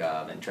the week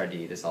of and tried to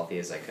eat as healthy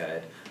as I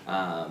could.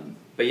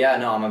 But yeah,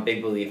 no, I'm a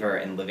big believer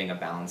in living a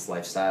balanced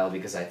lifestyle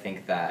because I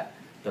think that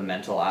the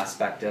mental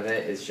aspect of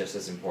it is just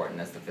as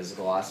important as the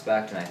physical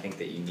aspect, and I think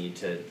that you need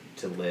to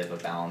live a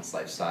balanced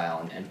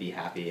lifestyle and be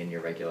happy in your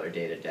regular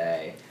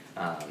day-to-day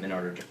in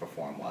order to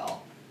perform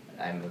well.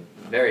 I'm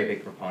a very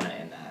big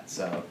proponent in that,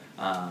 so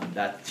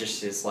that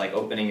just is like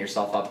opening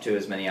yourself up to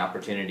as many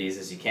opportunities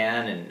as you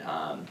can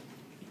and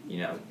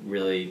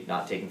really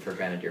not taking for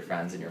granted your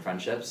friends and your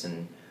friendships.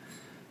 And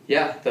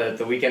yeah,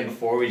 the weekend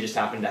before we just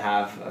happened to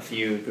have a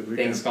few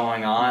things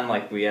going on.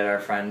 Like we had our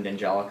friend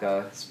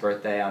Angelica's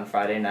birthday on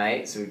Friday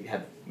night, so we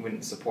went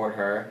and support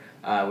her,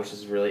 which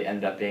was really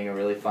ended up being a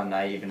really fun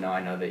night. Even though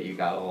I know that you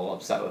got a little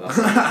upset with us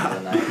at the end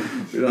of the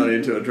night. We don't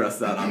need to address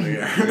that on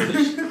the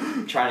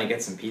air. Trying to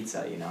get some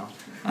pizza,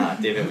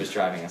 David was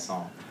driving us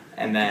home,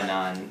 and then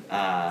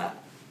on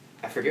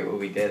I forget what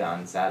we did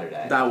on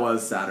Saturday. That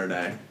was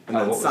Saturday, and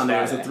then what was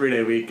Sunday was a Friday?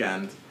 3-day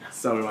weekend.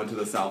 So we went to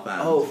the South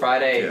End. Oh,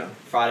 Friday! Yeah.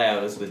 Friday I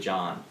was with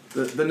John.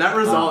 The net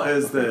result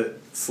is that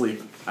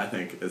sleep, I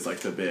think, is like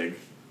the big,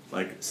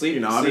 like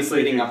Sleep obviously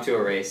leading you up to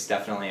a race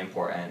definitely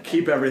important.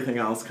 keep everything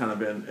else kind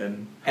of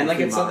in And like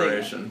it's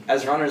moderation. something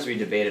as runners we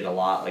debated a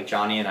lot. Like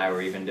Johnny and I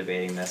were even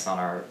debating this on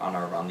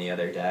our run the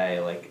other day.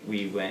 Like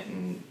we went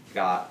and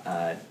got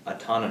a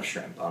ton of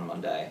shrimp on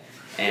Monday,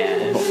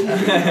 and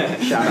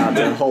Shout out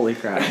to Holy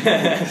Crap.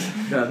 Yeah,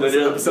 this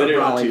episode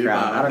brought to you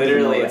Crap. by- I don't even know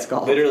literally what it's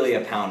called. literally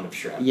a pound of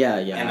shrimp. Yeah,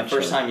 yeah. And the actually.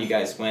 first time you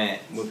guys went,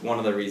 one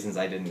of the reasons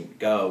I didn't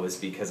go was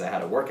because I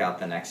had a workout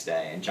the next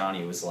day, and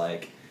Johnny was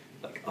like,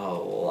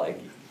 oh, well,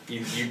 like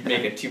you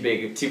make it too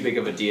big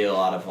of a deal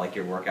out of like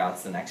your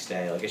workouts the next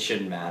day, like it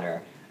shouldn't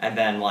matter. And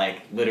then,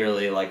 like,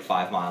 literally, like,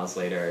 5 miles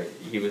later,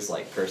 he was,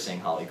 like, cursing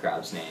Holly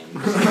Crab's name.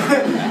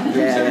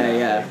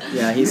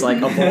 Yeah. He's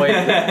like, avoid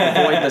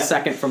the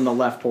second from the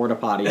left porta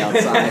potty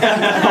outside.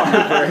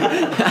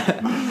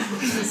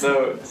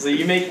 So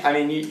you make, I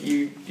mean,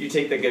 you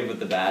take the good with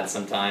the bad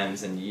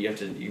sometimes, and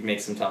you make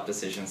some tough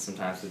decisions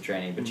sometimes with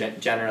training, but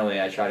generally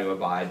I try to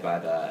abide by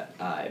the,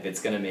 if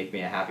it's going to make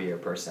me a happier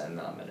person,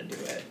 then I'm going to do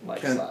it.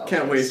 Lifestyle.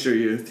 Can't waste your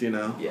youth, you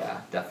know?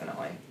 Yeah,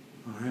 definitely.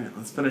 All right,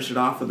 let's finish it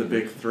off with the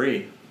big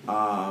three.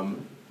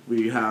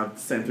 We have the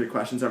same 3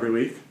 questions every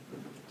week.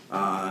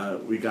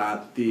 We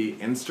got the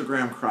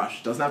Instagram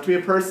crush. Doesn't have to be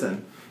a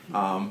person,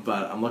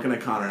 but I'm looking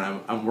at Connor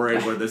and I'm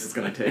worried where this is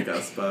going to take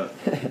us. But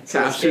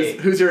Cash,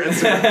 who's your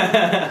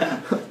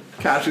Instagram?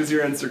 Cash, who's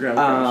your Instagram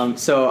crush?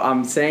 So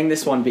I'm saying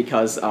this one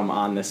because I'm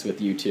on this with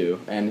you two,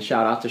 and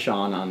shout out to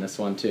Sean on this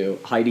one too.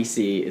 Heidi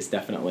C is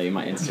definitely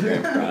my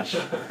Instagram crush,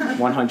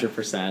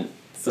 100%.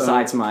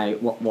 Besides my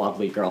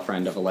lovely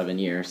girlfriend of 11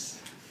 years.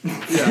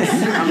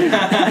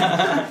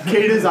 Yes.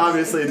 Kate is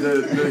obviously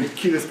the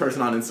cutest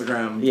person on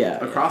Instagram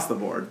across the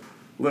board.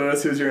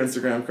 Lewis, who's your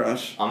Instagram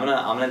crush? I'm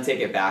gonna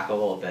take it back a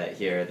little bit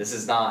here. This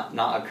is not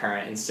a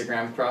current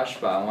Instagram crush,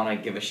 but I want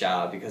to give a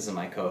shout out because of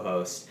my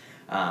co-host,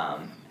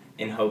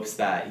 in hopes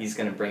that he's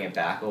gonna bring it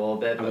back a little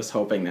bit. I was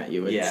hoping that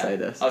you would say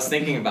this. I was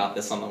thinking about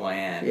this on the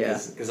way in Yeah.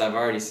 because I've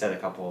already said a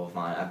couple of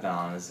mine. I've been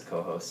on as a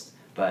co-host,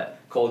 but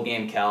Cold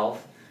Game Kelv,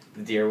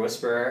 the Deer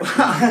Whisperer.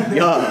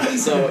 Yeah.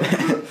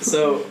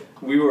 So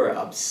we were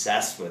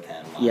obsessed with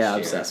him last year.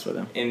 Obsessed with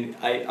him. And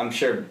I'm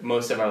sure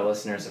most of our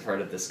listeners have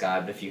heard of this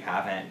guy, but if you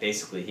haven't,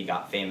 basically he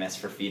got famous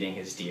for feeding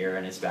his deer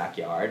in his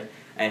backyard.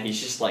 And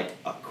he's just like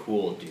a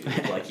cool dude.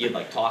 Like he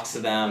like talks to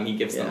them, he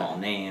gives them all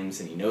names,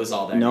 and he knows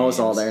all their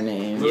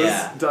names. Lewis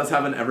Yeah. does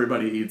have an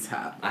Everybody Eats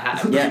hat.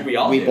 We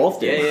all do.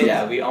 Both do.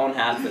 Yeah. We own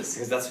hats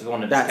because that's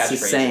one of his catchphrases. That's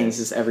his sayings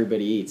is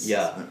everybody eats.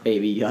 Yeah.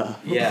 Baby, yeah.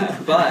 Yeah,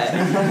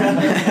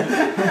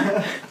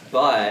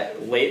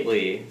 but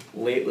lately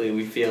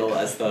we feel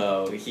as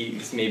though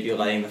he's maybe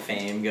letting the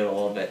fame get a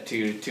little bit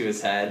to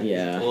his head.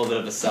 Yeah. A little bit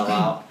of a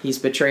sellout. He's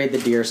betrayed the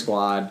Deer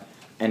Squad,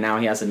 and now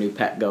he has a new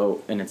pet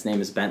goat, and its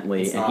name is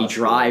Bentley, and he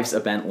drives a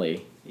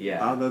Bentley.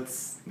 Yeah.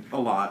 That's a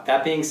lot.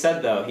 That being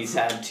said, though, he's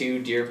had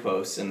 2 deer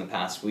posts in the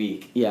past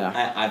week.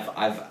 Yeah.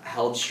 I've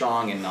held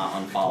strong and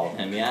not unfollowed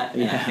him yet,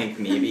 and I think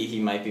maybe he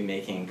might be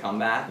making a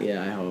comeback.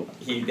 Yeah, I hope.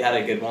 He had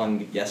a good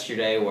one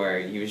yesterday where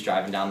he was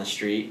driving down the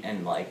street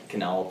and like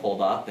Canelo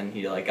pulled up and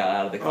he like got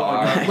out of the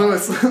car.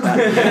 Lewis,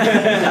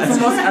 that's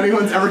the most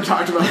anyone's ever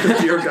talked about the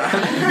deer guy.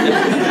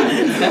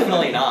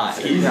 Definitely not.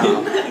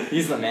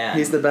 He's the man.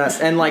 He's the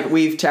best, and like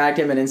we've tagged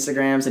him in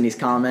Instagrams, and he's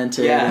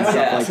commented and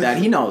stuff like that.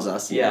 He knows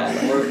us. Yeah,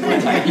 we're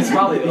tight. He's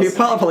probably listening. He's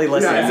probably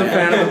listening. Yeah, he's a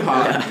fan of the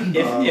pod.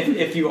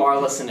 If you are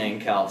listening,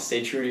 Cal,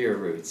 stay true to your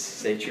roots.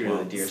 Stay true to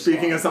the deer.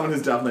 Speaking of someone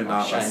who's definitely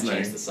not trying listening,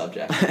 to change the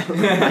subject.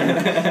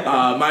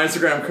 my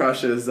Instagram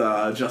crush is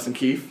Justin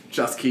Keefe.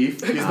 Just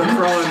Keefe. He's been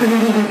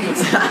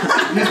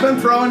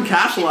throwing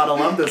Cash a lot of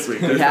love this week.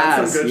 There's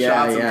been some good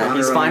shots of Connor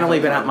He's running finally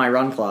Hill been Club. at my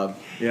run club.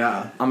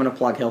 Yeah. I'm gonna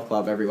plug Hill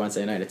Club every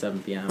Wednesday night at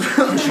 7 p.m.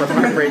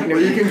 Well,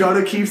 you can go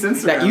to Keefe's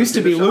Instagram. That used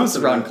to be Lou's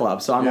Run run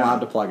club, so I'm allowed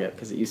to plug it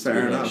because it used to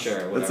Fair be. enough.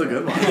 Sure, That's a whatever.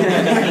 good one.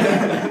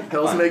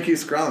 Hills make you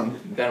scrum.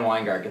 Ben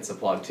Weingart gets a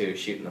plug too,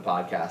 shooting the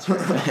podcast.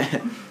 Right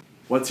now.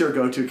 What's your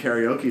go-to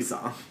karaoke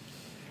song?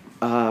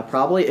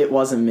 Probably It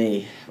Wasn't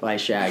Me by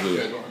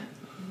Shaggy.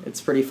 It's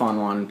a pretty fun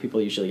one. People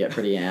usually get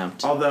pretty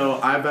amped. Although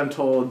I've been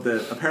told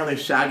that apparently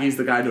Shaggy's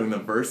the guy doing the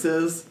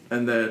verses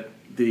and that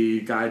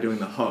the guy doing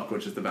the hook,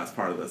 which is the best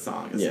part of the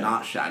song, is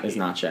not Shaggy. It's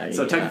not Shaggy.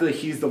 So technically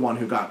he's the one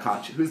who got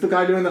caught. Who's the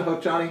guy doing the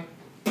hook, Johnny?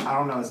 I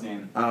don't know his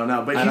name. I don't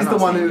know, but I don't know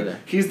his name either.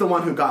 he's the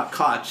one who got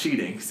caught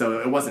cheating, so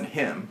it wasn't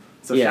him.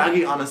 So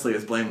Shaggy honestly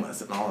is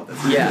blameless in all of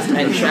this. Yeah,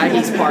 and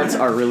Shaggy's parts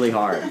are really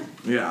hard.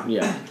 Yeah.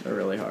 Yeah, they're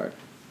really hard.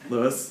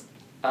 Lewis?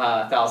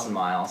 1,000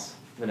 Miles,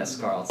 Vanessa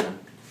Carlton.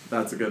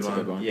 That's a good one. A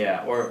good one.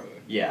 Yeah,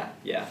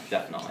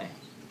 definitely.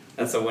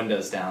 That's a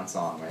Windows Down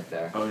song right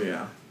there. Oh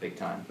yeah. Big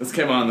time. This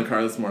came on in the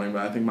car this morning,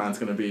 but I think mine's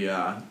gonna be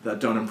that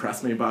Don't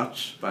Impress Me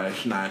Butch by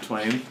Shania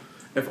Twain.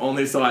 If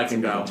only so I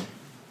can go,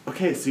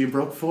 okay, so you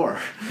broke 4.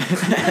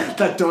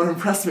 That don't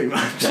impress me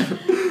much.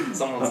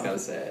 Someone's gotta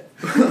say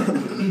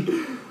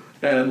it.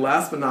 And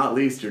last but not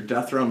least, your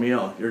death row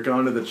meal. You're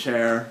going to the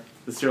chair.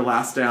 This is your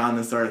last day on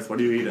this earth. What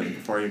are you eating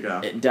before you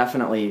go?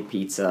 Definitely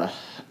pizza,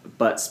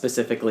 but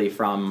specifically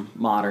from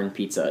Modern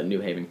Pizza in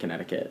New Haven,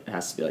 Connecticut. It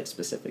has to be like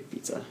specific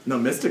pizza. No,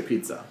 Mystic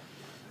Pizza.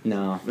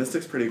 No.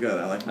 Mystic's pretty good.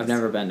 I like Mystic. I've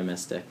never been to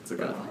Mystic. It's a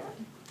good one.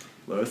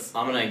 Lewis?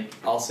 I'm gonna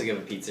also give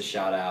a pizza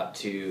shout out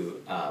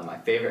to my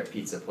favorite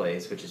pizza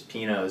place, which is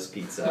Pino's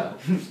Pizza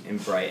in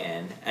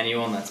Brighton.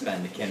 Anyone that's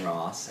been to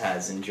Kinross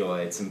has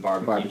enjoyed some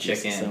barbecue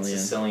chicken,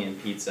 Sicilian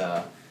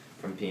pizza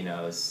from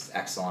Pino's.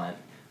 Excellent.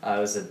 It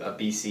was a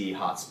BC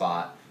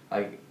hotspot.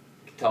 I can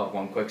tell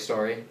one quick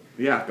story.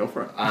 Yeah, go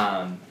for it.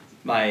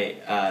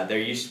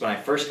 when I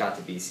first got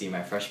to BC,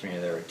 my freshman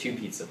year, there were 2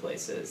 pizza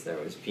places. There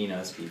was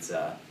Pino's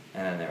Pizza,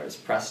 and then there was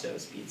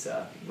Presto's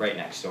Pizza right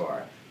next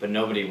door. But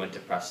nobody went to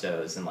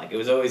Presto's, and like it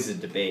was always a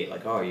debate,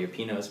 like, oh, are you a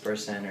Pino's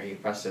person or are you a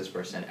Presto's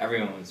person?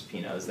 Everyone was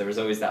Pino's. There was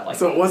always that like.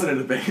 So it wasn't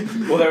a debate.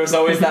 Well, there was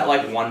always that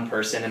like one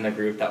person in the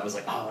group that was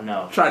like, oh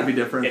no. Try to be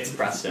different. It's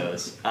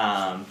Presto's.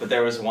 But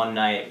there was one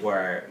night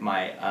where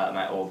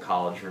my old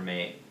college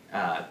roommate.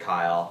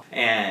 Kyle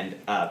and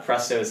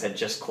Presto's had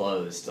just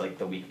closed like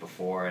the week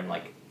before, and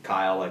like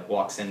Kyle like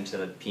walks into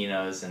the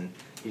Pino's and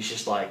he's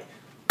just like,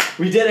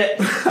 we did it.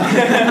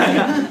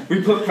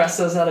 We put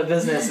Presto's out of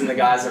business, and the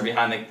guys are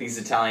behind these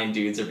Italian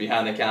dudes are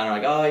behind the counter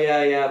like, oh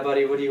yeah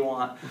buddy, what do you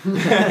want?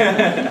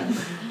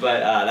 But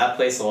that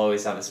place will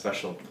always have a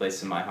special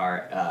place in my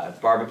heart.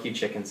 Barbecue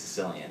chicken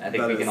Sicilian. I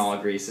think we can all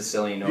agree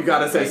Sicilian. You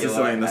gotta say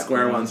Sicilian. The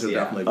square ones are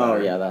definitely better.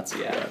 Oh yeah, that's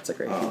a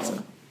great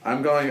pizza.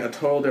 I'm going a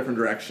total different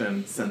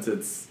direction since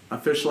it's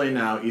officially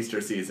now Easter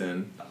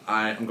season.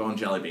 I'm going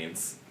jelly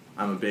beans.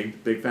 I'm a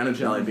big fan of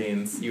jelly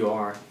beans. You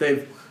are.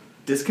 They've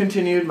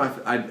discontinued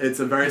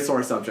it's a very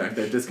sore subject.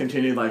 They've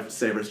discontinued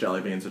Lifesavers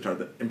jelly beans, which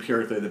are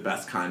empirically the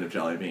best kind of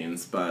jelly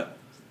beans. But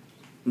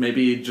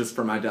maybe just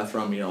for my death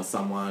row meal,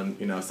 someone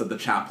so the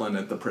chaplain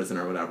at the prison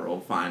or whatever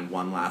will find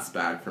one last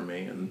bag for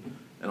me, and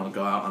I'll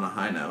go out on a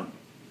high note.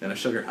 And a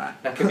sugar high.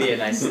 That could be a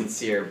nice,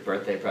 sincere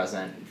birthday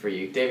present for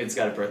you. David's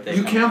got a birthday.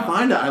 You can't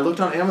find it. I looked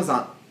on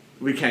Amazon.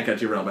 We can't get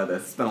derailed by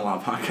this. It's been a lot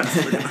of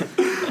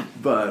podcasts.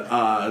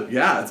 But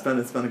yeah, it's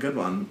been a good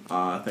one.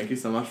 Thank you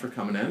so much for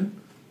coming in.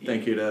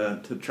 Thank you to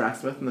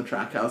Tracksmith and the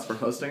Track House for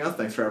hosting us.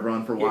 Thanks for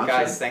everyone for watching.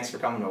 Guys, thanks for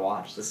coming to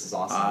watch. This is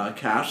awesome.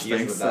 Cash,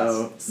 thanks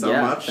so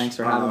yeah, much. Thanks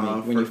for having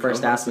me. When you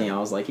first asked me, I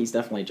was like, he's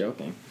definitely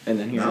joking. And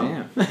then here I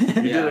am.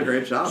 You did a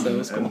great job. So it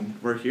was cool. And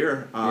we're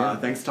here.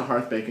 Thanks to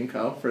Hearth Bake &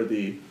 Co. for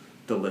the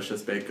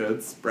delicious baked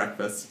goods.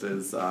 Breakfast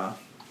is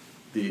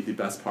the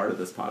best part of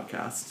this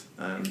podcast.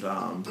 And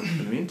in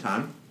the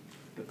meantime,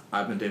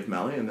 I've been Dave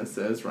Melly, and this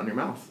is Run Your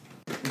Mouth.